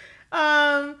Gouda.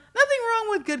 Nothing wrong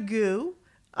with good goo.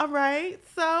 All right.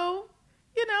 So,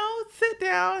 sit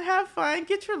down, have fun,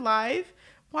 get your life,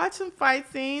 watch some fight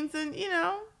scenes, and,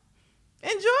 enjoy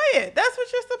it. That's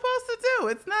what you're supposed to do.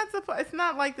 It's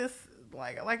not like this,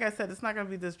 like I said, it's not going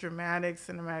to be this dramatic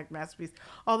cinematic masterpiece.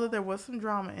 Although there was some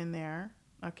drama in there.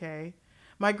 Okay.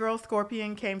 My girl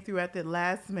Scorpion came through at the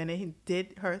last minute. He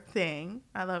did her thing.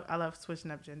 I love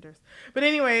switching up genders. But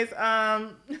anyways,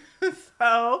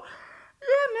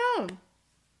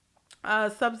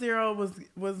 Sub-Zero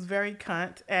was very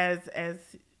cunt as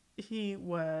he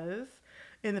was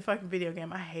in the fucking video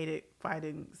game. I hated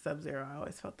fighting Sub-Zero. I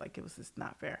always felt like it was just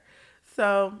not fair.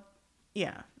 So,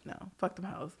 yeah, no, fuck them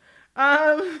hoes.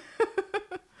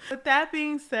 With that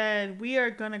being said, we are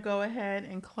going to go ahead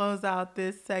and close out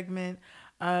this segment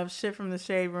of Shit from the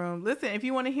Shade Room. Listen, if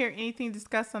you want to hear anything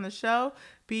discussed on the show,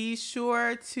 be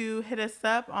sure to hit us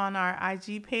up on our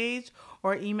IG page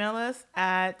or email us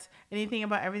at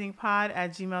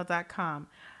anythingabouteverythingpod@gmail.com.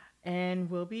 And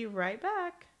we'll be right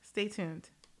back. Stay tuned.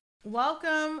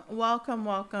 Welcome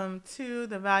to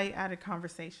the Value Added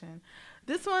Conversation.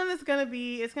 This one is going to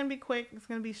be quick. It's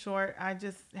going to be short. I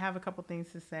just have a couple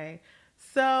things to say.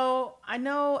 So I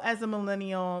know as a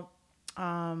millennial,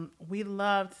 we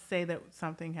love to say that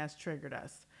something has triggered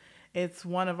us. It's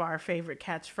one of our favorite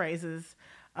catchphrases.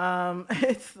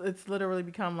 It's literally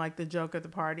become like the joke at the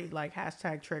party, like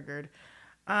hashtag triggered.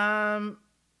 Um,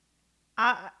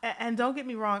 and don't get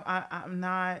me wrong, I'm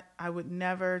not. I would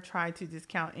never try to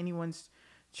discount anyone's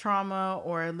trauma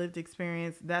or lived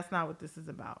experience. That's not what this is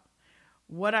about.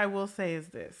 What I will say is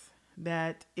this: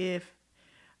 that if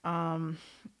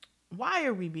why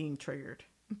are we being triggered?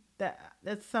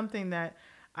 That's something that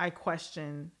I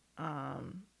question.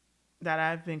 That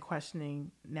I've been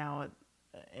questioning now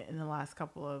in the last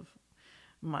couple of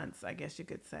months, I guess you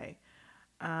could say.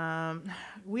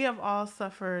 We have all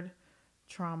suffered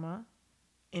trauma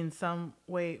in some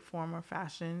way, form, or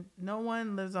fashion. No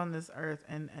one lives on this earth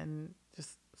and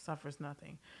just suffers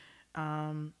nothing.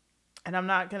 And I'm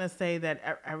not going to say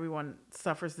that everyone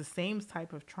suffers the same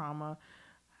type of trauma.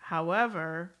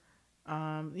 However,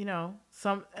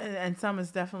 some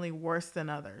is definitely worse than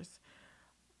others.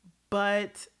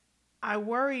 But I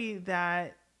worry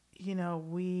that,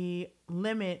 we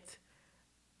limit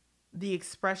the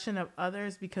expression of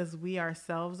others because we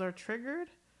ourselves are triggered.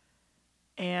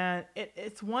 And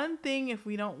it's one thing if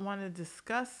we don't want to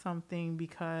discuss something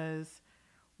because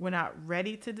we're not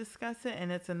ready to discuss it.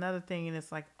 And it's another thing. And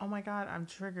it's like, oh my God, I'm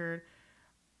triggered.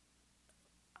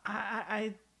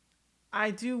 I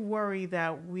do worry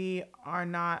that we are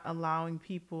not allowing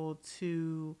people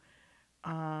to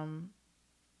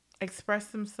express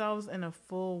themselves in a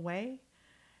full way.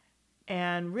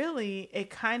 And really, it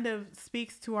kind of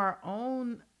speaks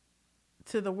to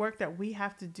to the work that we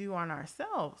have to do on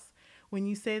ourselves. When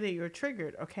you say that you're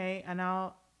triggered, okay? And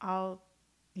I'll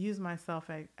use myself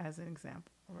as an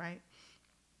example, right?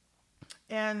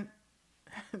 And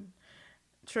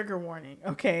trigger warning,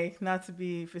 okay? Not to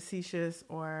be facetious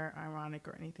or ironic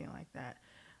or anything like that.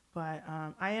 But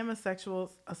I am a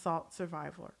sexual assault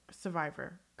survivor.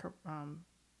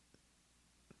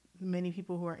 Many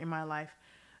people who are in my life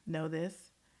know this.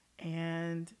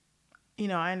 And,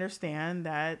 I understand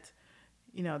that,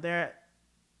 there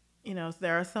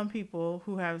are some people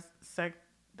who have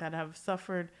that have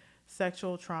suffered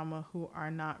sexual trauma who are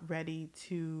not ready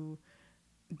to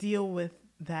deal with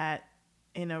that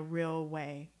in a real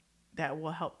way that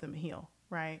will help them heal,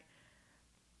 right?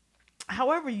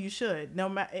 However, you should, no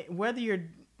matter whether you're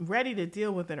ready to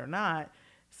deal with it or not.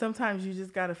 Sometimes you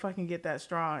just got to fucking get that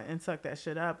straw and suck that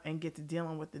shit up and get to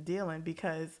dealing with the dealing,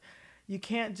 because you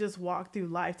can't just walk through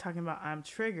life talking about I'm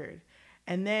triggered.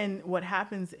 And then what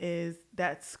happens is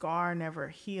that scar never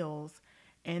heals.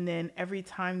 And then every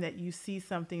time that you see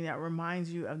something that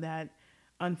reminds you of that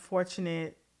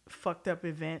unfortunate fucked up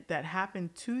event that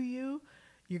happened to you,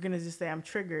 you're going to just say I'm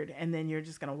triggered. And then you're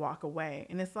just going to walk away.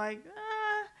 And it's like,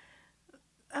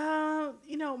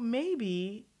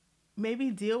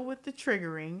 maybe deal with the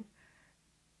triggering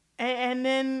and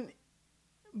then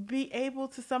be able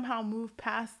to somehow move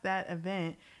past that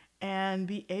event and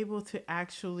be able to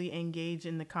actually engage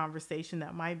in the conversation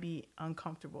that might be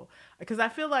uncomfortable. Because I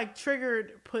feel like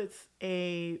triggered puts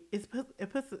a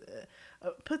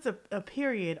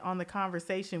period on the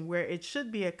conversation where it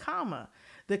should be a comma.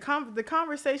 The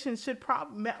conversation should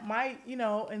might,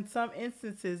 in some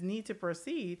instances need to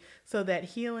proceed so that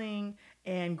healing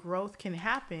and growth can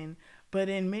happen. But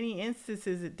in many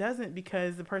instances it doesn't,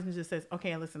 because the person just says,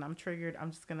 okay, listen, I'm triggered. I'm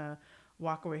just going to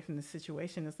walk away from the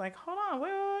situation. It's like, hold on,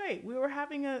 wait. We were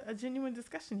having a genuine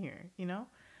discussion here,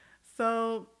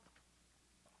 So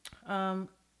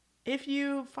if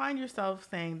you find yourself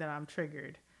saying that I'm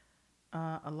triggered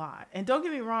a lot, and don't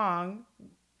get me wrong,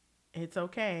 it's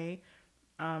okay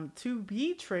to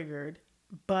be triggered,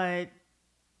 but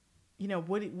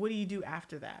what do you do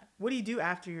after that? What do you do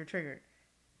after you're triggered?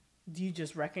 Do you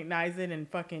just recognize it and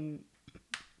fucking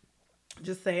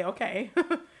just say, okay,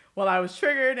 well, I was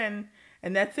triggered and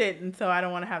that's it, and so I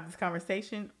don't want to have this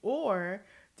conversation? Or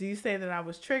do you say that I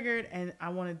was triggered and I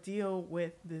want to deal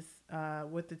with this,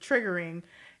 with the triggering,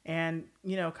 and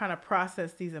kind of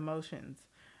process these emotions?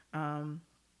 And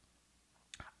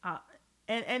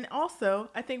also,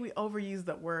 I think we overuse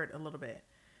that word a little bit.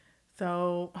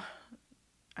 So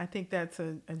I think that's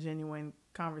a genuine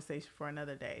conversation for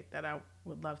another day that I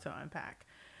would love to unpack.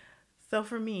 So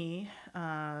for me,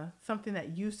 something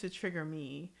that used to trigger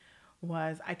me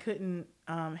was I couldn't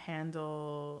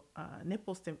handle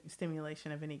nipple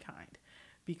stimulation of any kind,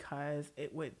 because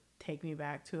it would take me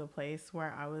back to a place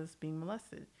where I was being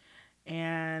molested.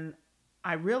 And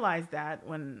I realized that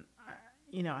when,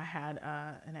 I had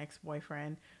an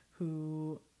ex-boyfriend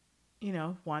who,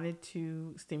 wanted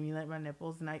to stimulate my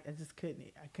nipples, and I just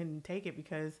couldn't take it,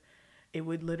 because it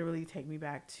would literally take me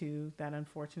back to that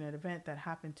unfortunate event that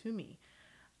happened to me.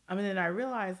 I mean, then I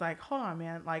realized, like, hold on,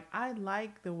 man, like, I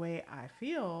like the way I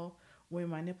feel when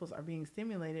my nipples are being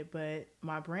stimulated, but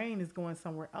my brain is going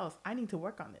somewhere else. I need to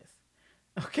work on this.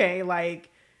 Okay, like,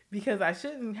 because I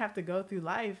shouldn't have to go through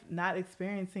life not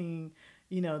experiencing,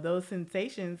 those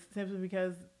sensations simply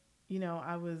because,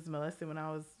 I was molested when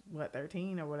I was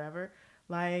 13 or whatever.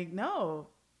 Like, no,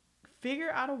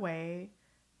 figure out a way,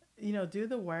 do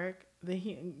the work,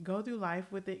 go through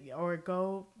life with it, or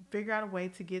go figure out a way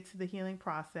to get to the healing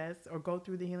process or go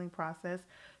through the healing process.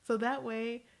 So that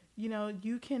way,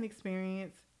 you can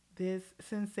experience this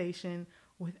sensation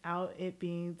without it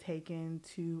being taken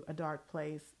to a dark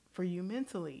place for you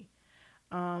mentally.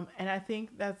 And I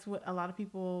think that's what a lot of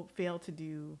people fail to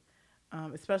do,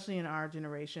 especially in our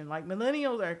generation. Like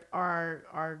millennials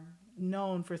are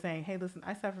known for saying, hey, listen,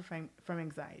 I suffer from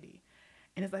anxiety.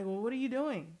 And it's like, well, what are you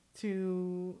doing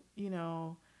to,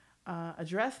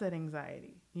 address that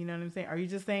anxiety? You know what I'm saying? Are you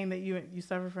just saying that you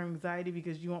suffer from anxiety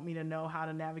because you want me to know how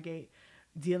to navigate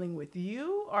dealing with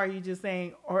you? Or are you just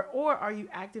saying, or are you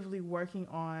actively working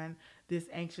on this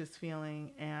anxious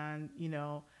feeling and,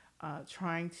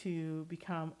 trying to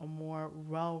become a more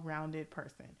well-rounded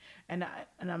person? And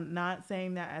I'm not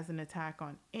saying that as an attack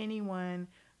on anyone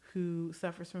who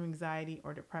suffers from anxiety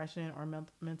or depression or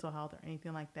mental health or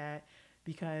anything like that,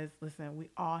 because listen, we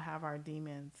all have our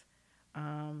demons.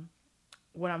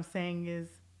 What I'm saying is,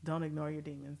 don't ignore your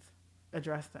demons.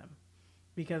 Address them,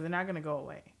 because they're not going to go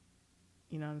away.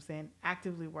 You know what I'm saying?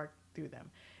 Actively work through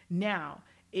them. Now,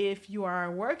 if you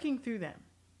are working through them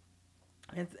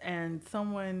and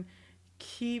someone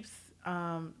keeps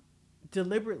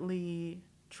deliberately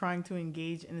trying to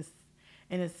engage in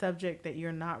a subject that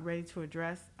you're not ready to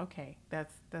address, okay,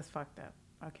 that's fucked up.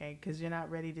 Okay, because you're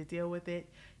not ready to deal with it.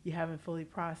 You haven't fully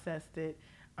processed it,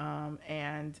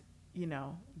 and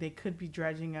they could be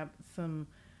dredging up some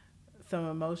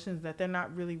emotions that they're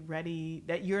not really ready,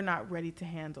 that you're not ready to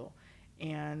handle.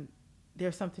 And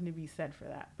there's something to be said for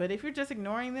that. But if you're just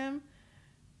ignoring them,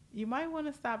 you might want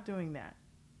to stop doing that,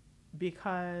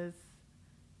 because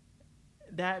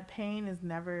that pain is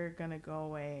never going to go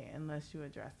away unless you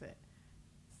address it.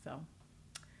 So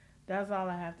that's all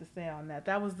I have to say on that.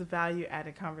 That was the value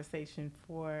added conversation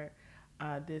for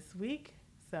this week.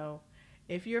 So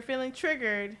if you're feeling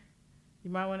triggered,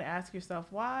 you might want to ask yourself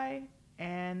why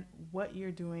and what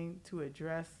you're doing to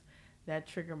address that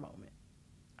trigger moment.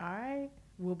 All right,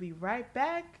 we'll be right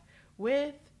back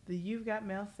with the You've Got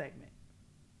Mail segment.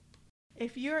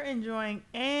 If you're enjoying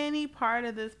any part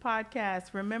of this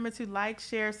podcast, remember to like,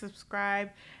 share,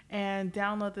 subscribe, and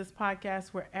download this podcast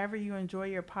wherever you enjoy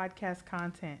your podcast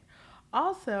content.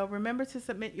 Also, remember to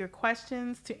submit your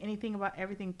questions to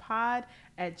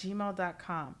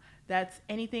anythingabouteverythingpod@gmail.com. That's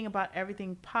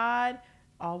anythingabouteverythingpod,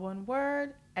 all one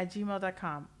word,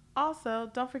 @gmail.com.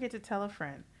 Also, don't forget to tell a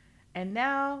friend. And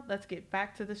now, let's get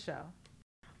back to the show.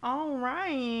 All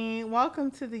right,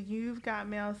 welcome to the You've Got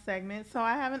Mail segment. So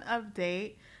I have an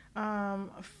update from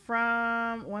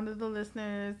one of the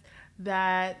listeners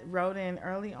that wrote in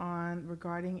early on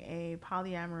regarding a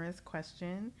polyamorous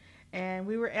question. And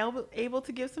we were able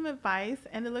to give some advice,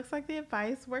 and it looks like the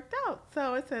advice worked out.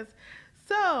 So it says,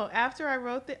 so after I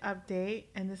wrote the update,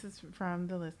 and this is from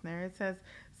the listener, it says,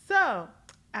 so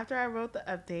after I wrote the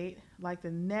update, like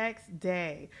the next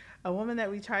day, a woman that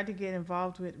we tried to get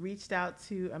involved with reached out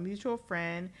to a mutual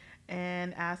friend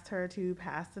and asked her to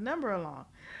pass the number along.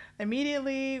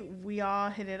 Immediately, we all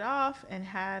hit it off and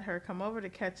had her come over to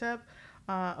catch up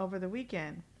over the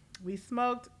weekend. We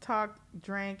smoked, talked,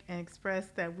 drank, and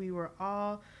expressed that we were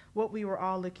all what we were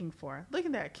all looking for. Look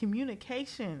at that.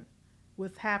 Communication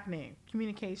was happening.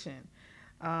 Communication.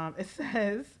 It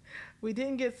says, we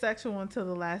didn't get sexual until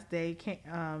the last day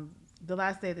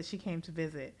that she came to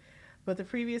visit. But the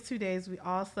previous 2 days, we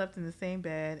all slept in the same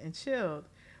bed and chilled.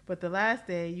 But the last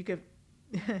day, you could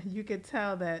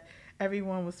tell that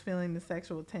everyone was feeling the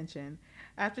sexual tension.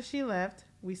 After she left,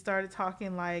 we started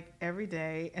talking like every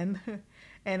day, and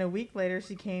a week later,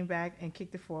 she came back and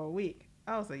kicked it for a week.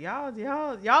 Oh, so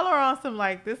y'all are on some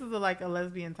like, this is a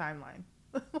lesbian timeline.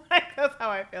 Like, that's how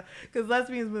I feel, because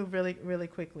lesbians move really, really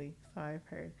quickly. So I've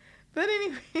heard. But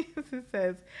anyways, it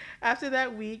says, after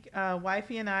that week,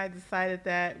 wifey and I decided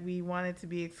that we wanted to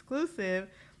be exclusive.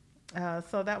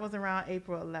 So that was around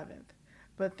April 11th.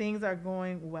 But things are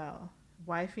going well.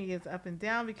 Wifey is up and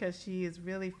down because she is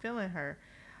really feeling her.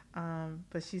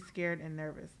 But she's scared and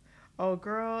nervous. Old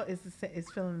girl is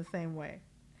feeling the same way.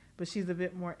 But she's a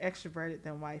bit more extroverted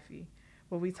than wifey.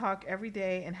 But we talk every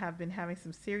day and have been having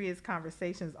some serious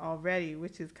conversations already,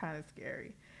 which is kind of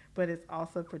scary. But it's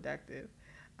also productive.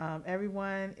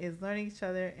 Everyone is learning each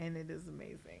other, and it is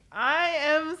amazing. I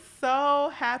am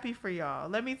so happy for y'all.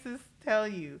 Let me just tell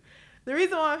you, The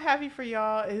reason why I'm happy for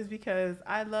y'all is because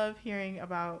I love hearing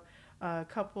about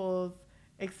couples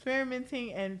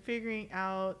experimenting and figuring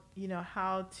out,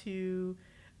 how to,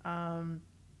 um,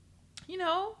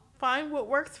 find what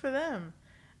works for them.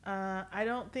 I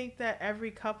don't think that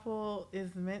every couple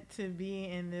is meant to be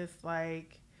in this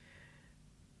like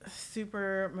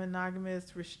super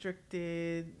monogamous,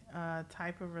 restricted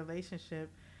type of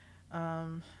relationship.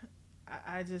 Um,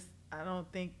 I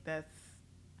don't think that's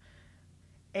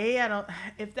I don't.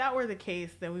 If that were the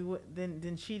case, then we would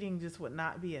then cheating just would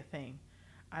not be a thing.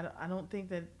 I don't think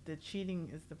that the cheating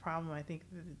is the problem. I think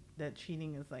that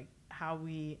cheating is like how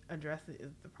we address it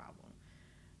is the problem.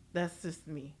 That's just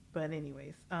me. But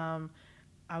anyways, I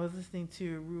was listening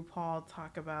to RuPaul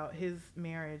talk about his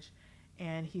marriage,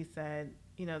 and he said,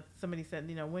 somebody said,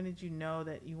 when did you know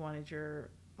that you wanted your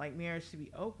like marriage to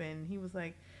be open? He was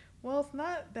like, well, it's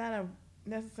not that I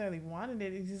necessarily wanted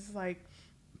it. It's just like,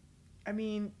 I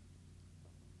mean,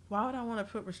 why would I want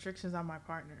to put restrictions on my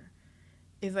partner?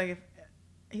 It's like if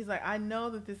he's like, I know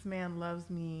that this man loves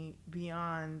me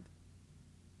beyond,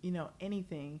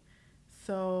 anything.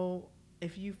 So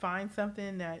if you find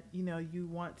something that you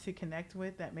want to connect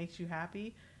with that makes you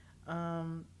happy,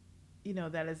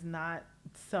 that is not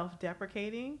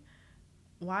self-deprecating,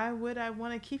 why would I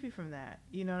want to keep you from that?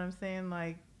 You know what I'm saying?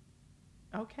 Like,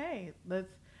 okay,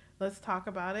 let's talk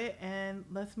about it and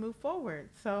let's move forward.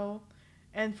 So,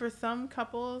 and for some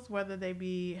couples, whether they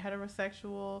be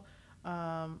heterosexual,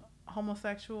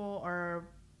 homosexual, or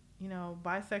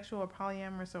bisexual or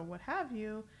polyamorous or what have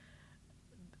you,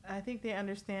 I think they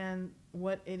understand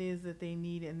what it is that they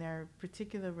need in their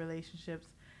particular relationships,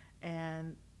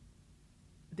 and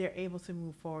they're able to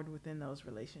move forward within those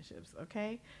relationships.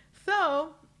 Okay,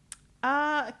 so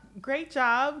great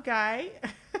job, Guy.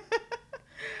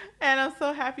 And I'm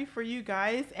so happy for you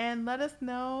guys, and let us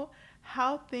know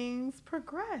how things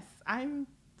progress. I'm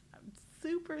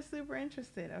super, super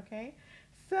interested. Okay,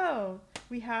 so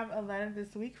we have a letter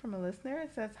this week from a listener.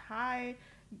 It says, hi,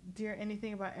 dear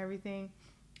Anything About Everything.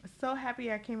 So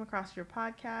happy I came across your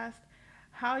podcast.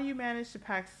 How you managed to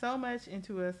pack so much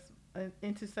into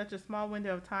such a small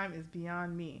window of time is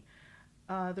beyond me.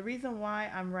 The reason why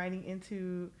I'm writing in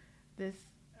to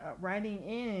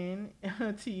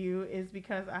you is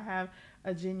because I have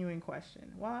a genuine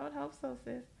question. Well, I would hope so,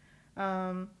 sis.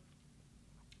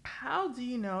 How do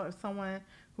you know if someone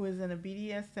who is in a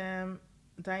BDSM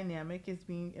dynamic is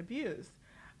being abused?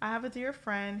 I have a dear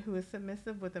friend who is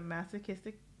submissive with a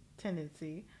masochistic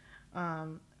tendency.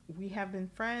 We have been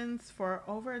friends for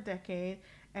over a decade,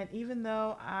 and even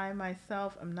though I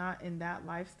myself am not in that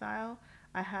lifestyle,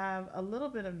 I have a little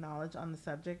bit of knowledge on the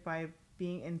subject by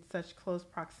being in such close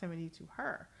proximity to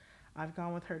her. I've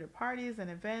gone with her to parties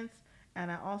and events,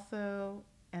 and I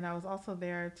was also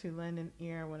there to lend an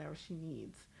ear whenever she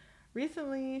needs.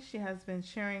 Recently, she has been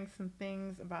sharing some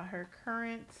things about her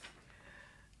current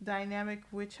dynamic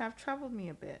which have troubled me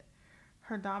a bit.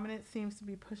 Her dominant seems to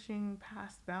be pushing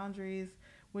past boundaries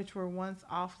which were once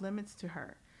off limits to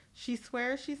her. She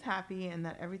swears she's happy and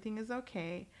that everything is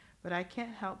okay, but I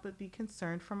can't help but be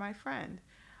concerned for my friend.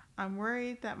 I'm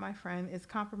worried that my friend is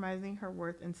compromising her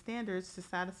worth and standards to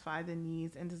satisfy the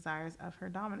needs and desires of her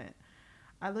dominant.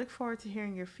 I look forward to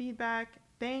hearing your feedback.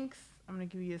 Thanks. I'm going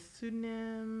to give you a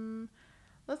pseudonym.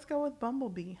 Let's go with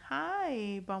Bumblebee.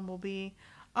 Hi, Bumblebee.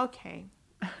 Okay.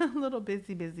 A little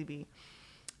busy bee.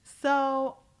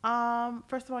 So,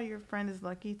 first of all, your friend is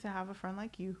lucky to have a friend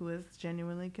like you who is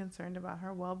genuinely concerned about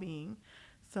her well-being.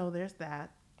 So there's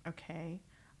that. Okay.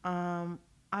 I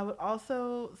would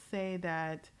also say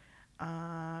that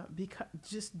because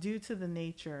just due to the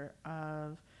nature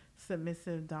of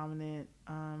submissive dominant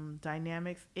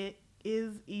dynamics, it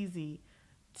is easy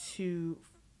to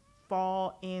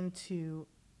fall into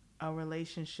a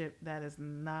relationship that is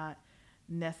not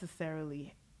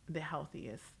necessarily the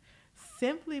healthiest,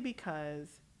 simply because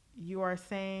you are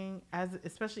saying,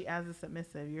 especially as a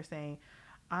submissive, you're saying,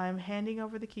 I'm handing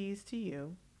over the keys to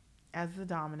you as the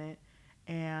dominant,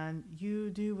 and you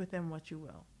do with them what you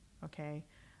will. Okay.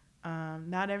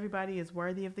 Not everybody is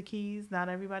worthy of the keys. Not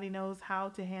everybody knows how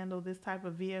to handle this type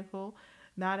of vehicle.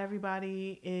 Not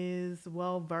everybody is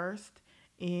well versed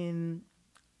in,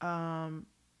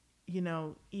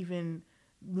 even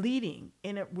leading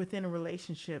within a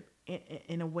relationship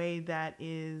in a way that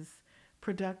is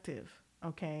productive.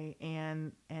 Okay.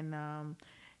 And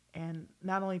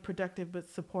not only productive, but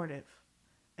supportive,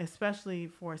 especially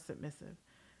for submissive.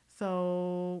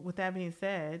 So with that being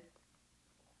said,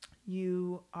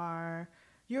 you have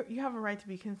a right to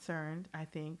be concerned, I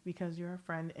think, because you're a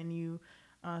friend and you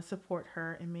support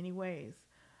her in many ways.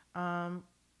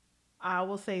 I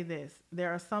will say this.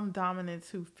 There are some dominants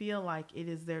who feel like it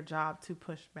is their job to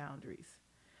push boundaries.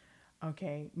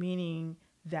 Okay. Meaning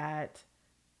that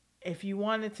if you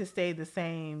wanted to stay the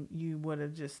same, you would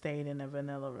have just stayed in a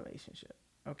vanilla relationship.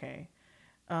 Okay.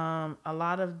 A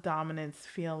lot of dominants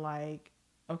feel like,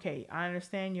 okay, I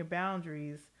understand your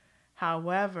boundaries.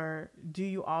 However, do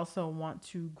you also want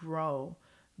to grow?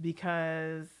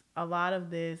 Because a lot of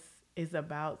this is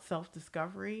about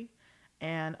self-discovery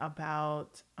and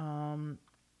about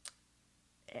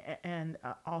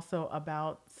also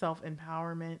about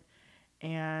self-empowerment,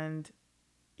 and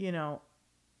you know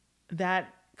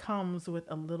that comes with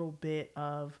a little bit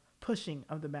of pushing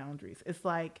of the boundaries. It's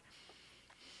like,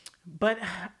 but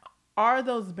are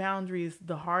those boundaries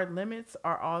the hard limits,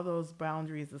 or are those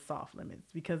boundaries the soft limits?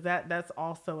 Because that's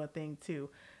also a thing too.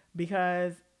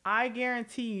 Because I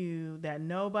guarantee you that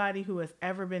nobody who has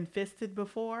ever been fisted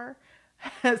before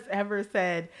has ever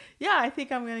said, "Yeah, I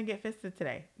think I'm gonna get fisted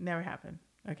today." Never happened.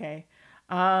 Okay,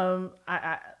 I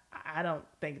don't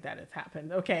think that has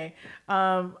happened. Okay,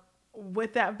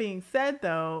 with that being said,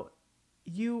 though,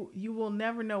 you will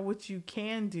never know what you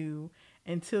can do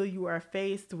until you are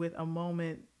faced with a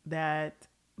moment that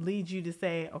leads you to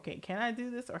say, "Okay, can I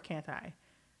do this or can't I?"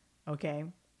 Okay,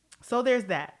 so there's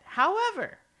that.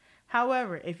 However,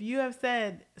 if you have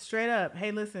said straight up,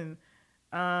 "Hey, listen,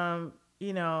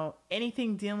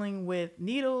 anything dealing with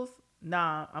needles,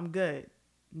 nah, I'm good.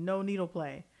 No needle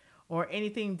play." Or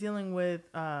anything dealing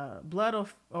with blood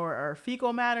or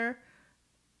fecal matter,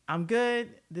 I'm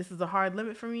good. This is a hard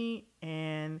limit for me.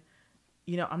 And,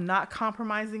 I'm not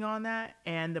compromising on that.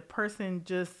 And the person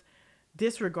just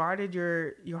disregarded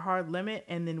your hard limit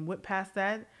and then went past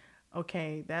that.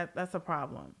 Okay, that's a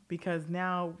problem, because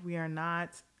now we are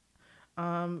not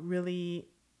really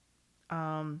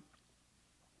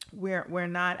we're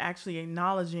not actually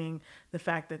acknowledging the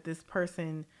fact that this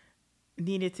person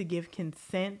needed to give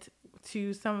consent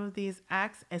to some of these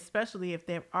acts, especially if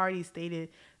they've already stated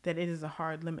that it is a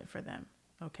hard limit for them.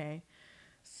 Okay.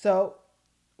 So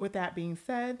with that being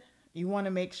said, you want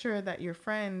to make sure that your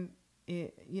friend,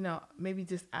 maybe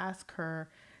just ask her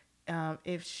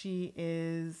if she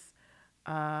is,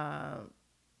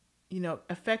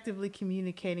 effectively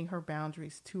communicating her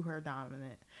boundaries to her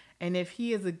dominant. And if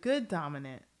he is a good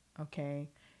dominant, okay,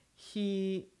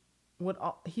 he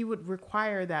would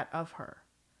require that of her.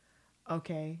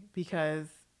 Okay, because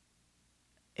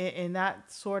in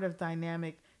that sort of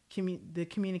dynamic, the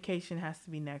communication has to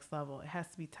be next level. It has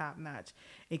to be top notch.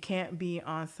 It can't be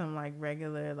on some like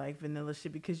regular, like vanilla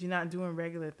shit, because you're not doing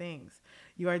regular things.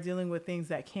 You are dealing with things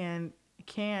that can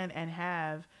and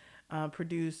have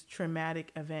produced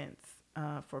traumatic events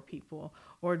for people,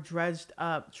 or dredged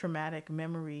up traumatic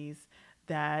memories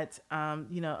that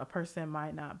a person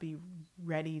might not be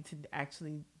ready to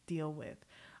actually deal with.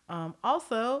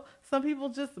 Also, some people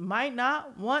just might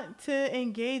not want to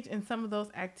engage in some of those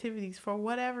activities for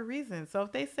whatever reason. So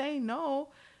if they say no,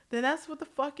 then that's what the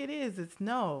fuck it is. It's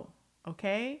no.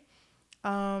 Okay.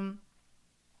 So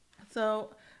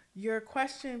your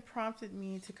question prompted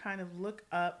me to kind of look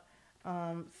up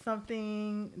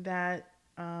something that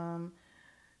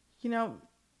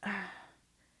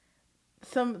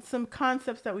some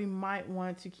concepts that we might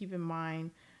want to keep in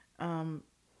mind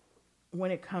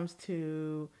when it comes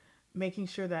to making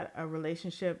sure that a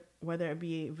relationship, whether it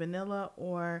be vanilla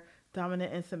or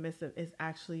dominant and submissive, is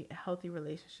actually a healthy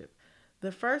relationship. The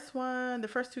first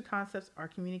two concepts are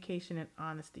communication and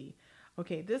honesty.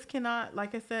 Okay, this cannot,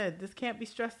 like I said, this can't be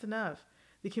stressed enough.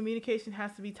 The communication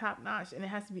has to be top notch, and it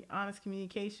has to be honest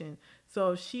communication.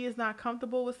 So if she is not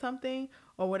comfortable with something,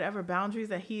 or whatever boundaries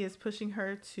that he is pushing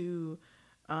her to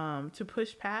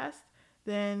push past,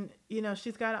 then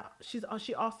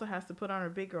she also has to put on her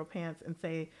big girl pants and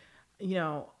say,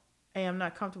 hey, I'm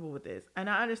not comfortable with this. And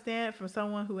I understand from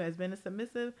someone who has been a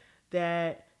submissive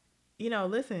that,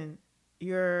 listen,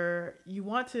 you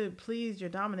want to please your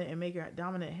dominant and make your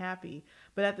dominant happy,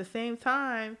 but at the same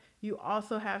time, you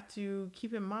also have to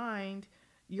keep in mind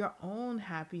your own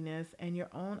happiness and your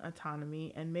own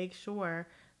autonomy, and make sure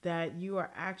that you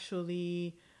are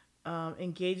actually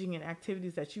engaging in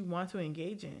activities that you want to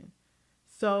engage in.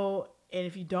 So, and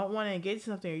if you don't want to engage in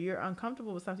something, or you're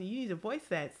uncomfortable with something, you need to voice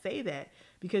that, say that,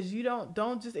 because you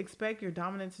don't just expect your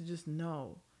dominant to just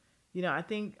know. I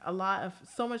think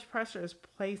so much pressure is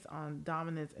placed on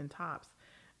dominants and tops.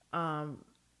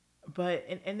 But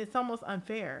it's almost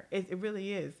unfair. It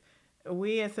really is.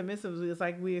 We as submissives, it's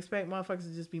like we expect motherfuckers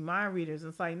to just be mind readers.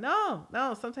 It's like, no,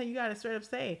 sometimes you got to straight up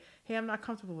say, hey, I'm not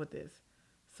comfortable with this.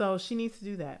 So she needs to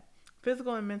do that.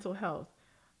 Physical and mental health.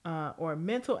 Or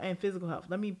mental and physical health.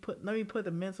 Let me put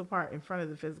the mental part in front of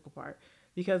the physical part,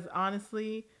 because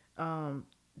honestly,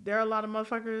 there are a lot of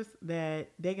motherfuckers that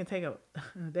they can take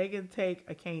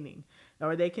a caning,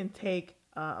 or they can take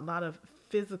a lot of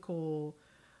physical,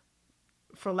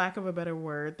 for lack of a better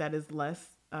word, that is less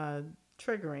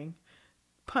triggering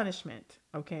punishment.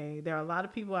 Okay, there are a lot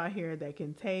of people out here that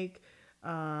can take,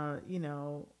 you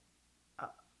know,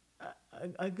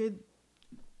 a good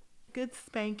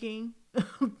spanking,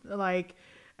 like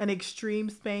an extreme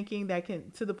spanking that can,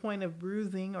 to the point of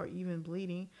bruising or even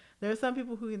bleeding. There are some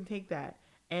people who can take that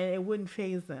and it wouldn't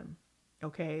faze them.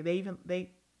 Okay, they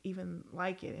even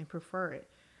like it and prefer it.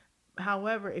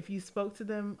 However, if you spoke to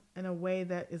them in a way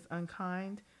that is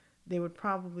unkind, they would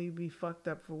probably be fucked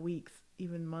up for weeks,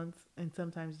 even months, and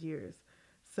sometimes years.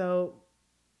 So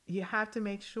you have to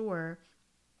make sure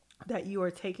that you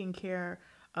are taking care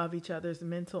of each other's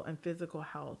mental and physical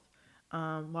health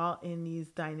while in these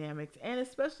dynamics, and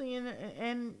especially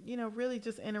and you know, really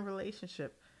just in a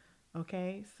relationship.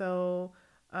 Okay, so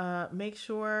make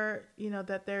sure, you know,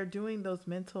 that they're doing those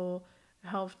mental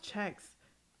health checks.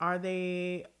 Are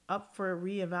they up for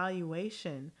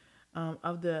reevaluation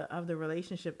of the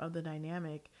relationship, of the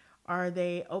dynamic? Are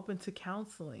they open to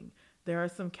counseling? There are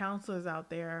some counselors out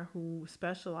there who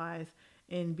specialize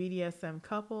in BDSM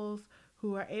couples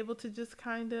who are able to just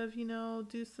kind of, you know,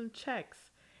 do some checks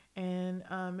and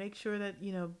make sure that,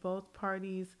 you know, both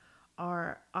parties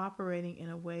are operating in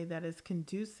a way that is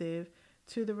conducive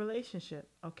to the relationship.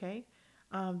 Okay.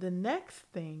 The next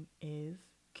thing is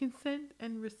consent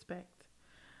and respect.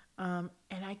 And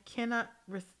I can't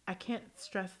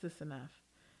stress this enough.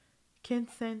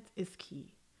 Consent is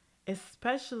key,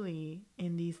 especially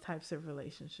in these types of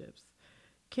relationships.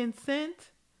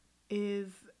 Consent is,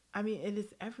 I mean, it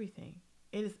is everything.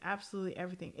 It is absolutely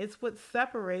everything. It's what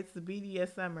separates the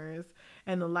BDSMers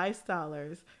and the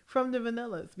lifestylers from the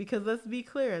vanillas. Because let's be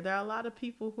clear, there are a lot of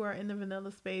people who are in the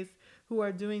vanilla space who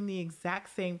are doing the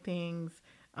exact same things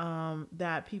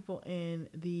that people in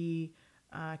the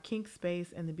kink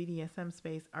space and the BDSM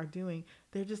space are doing.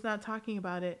 They're just not talking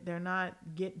about it. They're not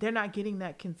getting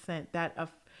that consent,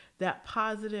 that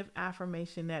positive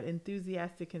affirmation, that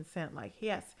enthusiastic consent. Like,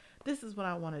 yes, this is what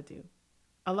I want to do.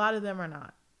 A lot of them are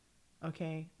not.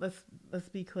 Okay, let's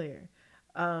be clear.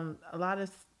 A lot of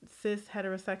cis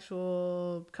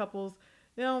heterosexual couples,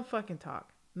 they don't fucking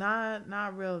talk.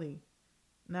 Not really.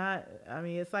 I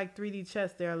mean, it's like 3D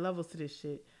chess. There are levels to this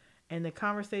shit, and the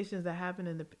conversations that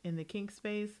happen in the kink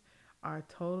space are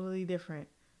totally different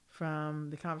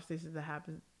from the conversations that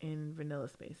happen in vanilla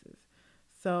spaces.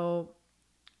 So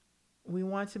we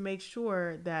want to make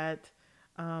sure that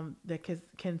the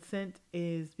consent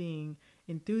is being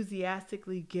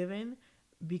enthusiastically given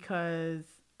because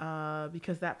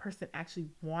that person actually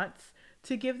wants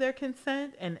to give their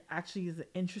consent and actually is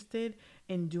interested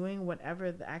in doing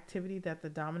whatever the activity that the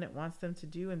dominant wants them to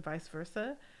do, and vice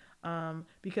versa.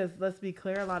 Because let's be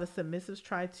clear, a lot of submissives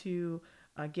try to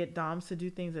get doms to do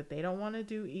things that they don't want to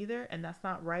do either, and that's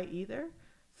not right either.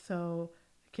 So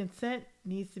consent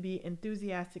needs to be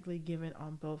enthusiastically given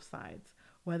on both sides,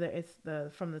 whether it's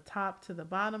from the top to the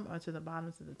bottom or to the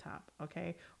bottom to the top,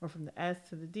 okay? Or from the S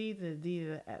to the D to the D to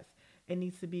the S. It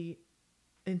needs to be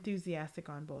enthusiastic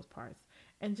on both parts.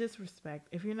 And just respect.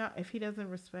 If he doesn't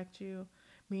respect you,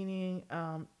 meaning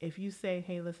if you say,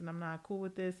 hey, listen, I'm not cool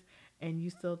with this, and you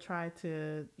still try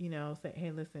to, you know, say,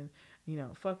 hey, listen, you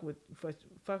know, fuck with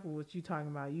what you talking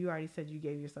about. You already said you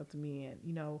gave yourself to me, and,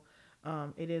 you know,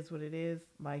 it is what it is.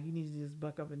 Like, you need to just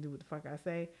buck up and do what the fuck I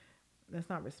say. That's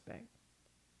not respect.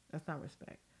 That's not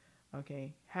respect.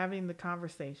 Okay. Having the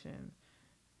conversation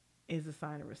is a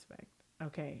sign of respect.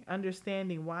 Okay.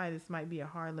 Understanding why this might be a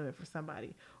hard limit for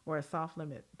somebody or a soft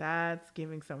limit. That's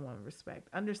giving someone respect.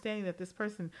 Understanding that this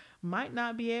person might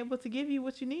not be able to give you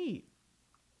what you need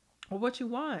or what you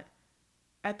want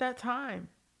at that time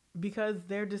because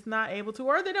they're just not able to,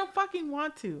 or they don't fucking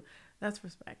want to. That's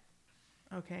respect.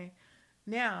 Okay.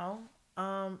 Now,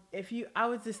 I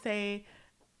would just say,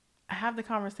 have the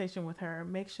conversation with her.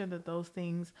 Make sure that those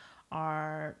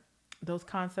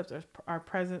concepts are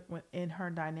present within her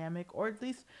dynamic, or at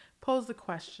least pose the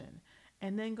question,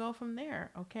 and then go from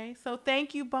there. Okay. So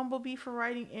thank you, Bumblebee, for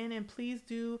writing in, and please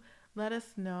do let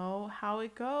us know how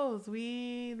it goes.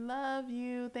 We love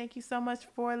you. Thank you so much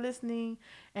for listening,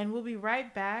 and we'll be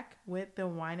right back with the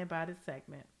Wine About It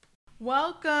segment.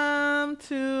 Welcome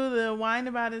to the Wine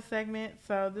About It segment.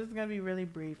 So this is going to be really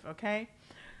brief. Okay.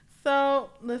 So,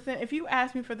 listen, if you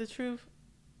ask me for the truth,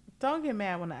 don't get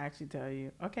mad when I actually tell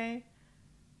you, okay?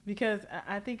 Because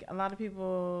I think a lot of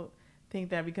people think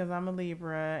that because I'm a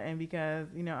Libra and because,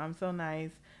 you know, I'm so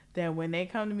nice, that when they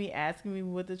come to me asking me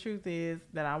what the truth is,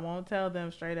 that I won't tell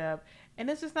them straight up. And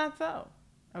it's just not so,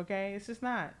 okay? It's just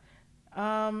not.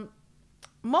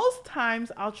 Most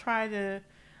times I'll try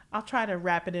to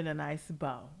wrap it in a nice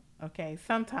bow. Okay,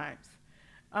 sometimes.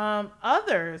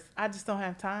 Others, I just don't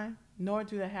have time, nor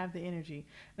do I have the energy.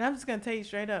 And I'm just gonna tell you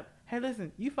straight up, hey,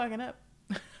 listen, you fucking up.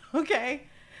 Okay?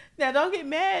 Now don't get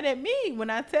mad at me when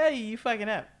I tell you fucking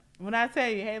up. When I tell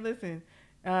you, hey, listen,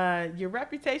 your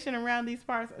reputation around these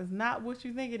parts is not what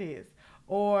you think it is.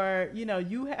 Or,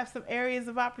 you have some areas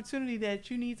of opportunity that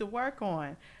you need to work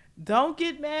on. Don't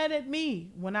get mad at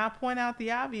me when I point out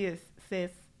the obvious,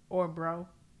 sis or bro.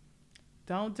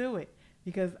 Don't do it.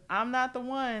 Because I'm not the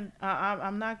one.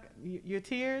 I'm not. Your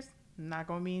tears not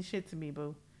gonna mean shit to me,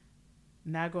 boo.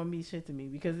 Not gonna mean shit to me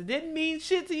because it didn't mean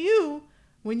shit to you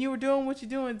when you were doing what you're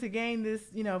doing to gain this,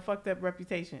 fucked up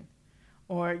reputation,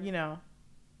 or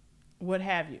what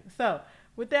have you. So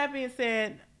with that being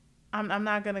said, I'm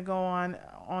not gonna go on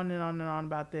and on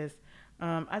about this.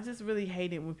 I just really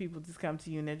hate it when people just come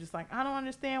to you and they're just like, I don't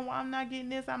understand why I'm not getting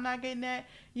this, I'm not getting that,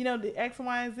 the X,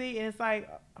 Y, and Z, and it's like,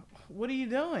 what are you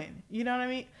doing? You know what I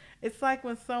mean? It's like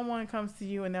when someone comes to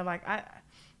you and they're like,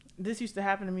 this used to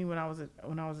happen to me when I was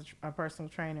a personal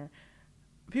trainer.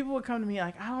 People would come to me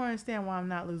like, I don't understand why I'm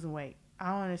not losing weight.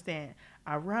 I don't understand.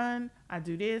 I run, I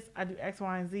do this, I do X,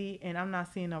 Y, and Z, and I'm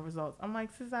not seeing no results. I'm like,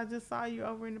 sis, I just saw you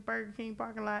over in the Burger King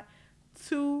parking lot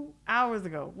 2 hours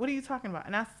ago. What are you talking about?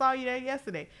 And I saw you there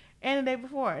yesterday and the day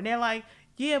before. And they're like,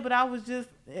 yeah, but I was just,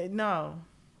 no.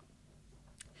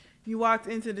 You walked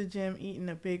into the gym eating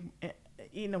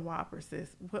a Whopper, sis.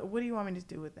 What do you want me to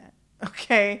do with that?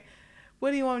 Okay. What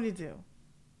do you want me to do?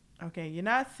 Okay. You're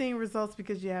not seeing results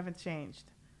because you haven't changed.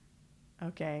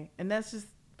 Okay. And that's just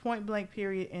point blank,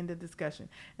 period, end of discussion.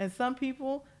 And some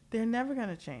people, they're never going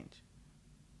to change.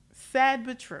 Sad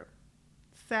but true.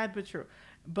 Sad but true.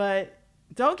 But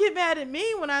don't get mad at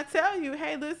me when I tell you,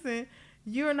 hey, listen,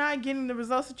 you're not getting the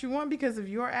results that you want because of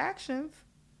your actions.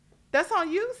 That's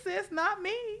on you, sis, not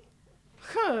me.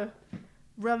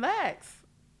 Relax.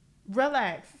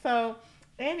 So,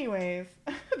 anyways,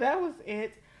 that was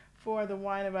it for the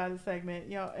Wine About It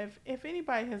segment. If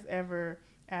anybody has ever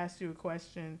asked you a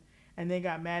question and they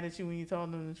got mad at you when you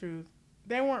told them the truth,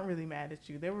 they weren't really mad at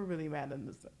you. They were really mad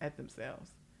at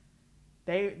themselves.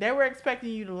 They were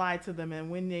expecting you to lie to them, and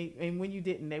when you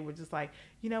didn't, they were just like,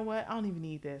 you know what? I don't even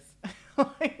need this.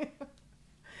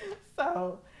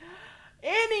 So,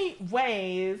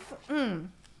 anyways,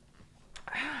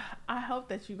 I hope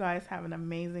that you guys have an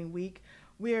amazing week.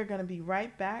 We are going to be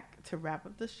right back to wrap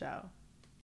up the show.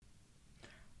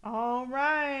 All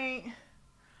right.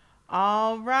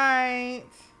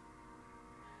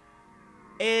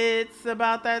 It's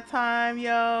about that time,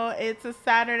 yo. It's a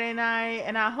Saturday night,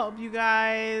 and I hope you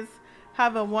guys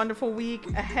have a wonderful week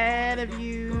ahead of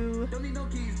you.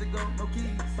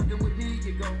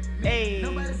 Hey.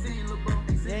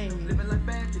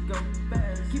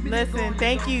 Listen,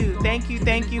 thank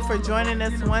you for joining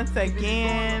us once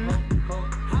again.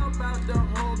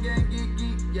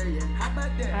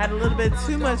 I had a little bit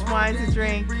too much wine to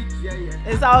drink.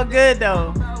 It's all good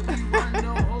though.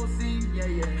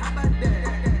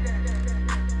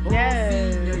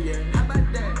 Yes.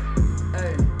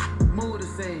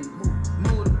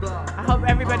 I hope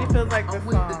everybody feels like this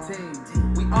song.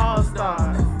 All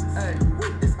Stars.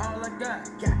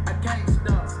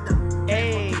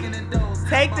 Hey.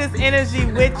 Take this energy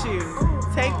with you.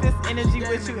 Take this energy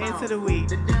with you into the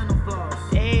week.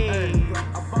 Hey.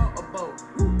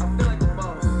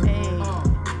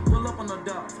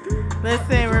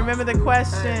 Listen, remember the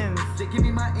questions.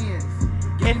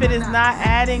 If it is not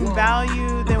adding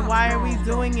value, then why are we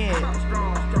doing it?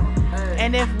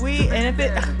 And if we're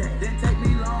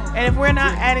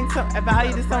not adding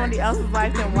value to somebody else's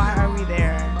life, then why are we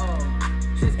there?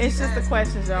 It's just the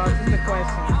questions, y'all. It's just the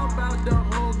questions.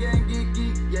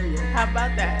 How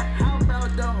about that? How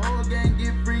about the whole gang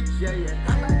get free? Yeah.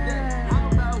 How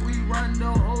about we run the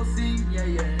whole scene? Yeah.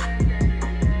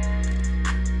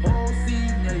 Whole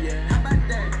scene, yeah. How about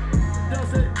that?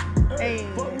 Hey.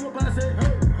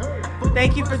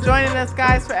 Thank you for joining us,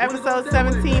 guys, for episode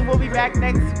 17. We'll be back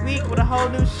next week with a whole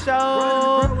new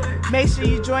show. Make sure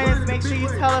you join us. Make sure you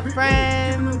tell a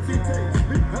friend.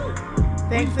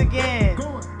 Thanks again.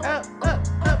 Oh.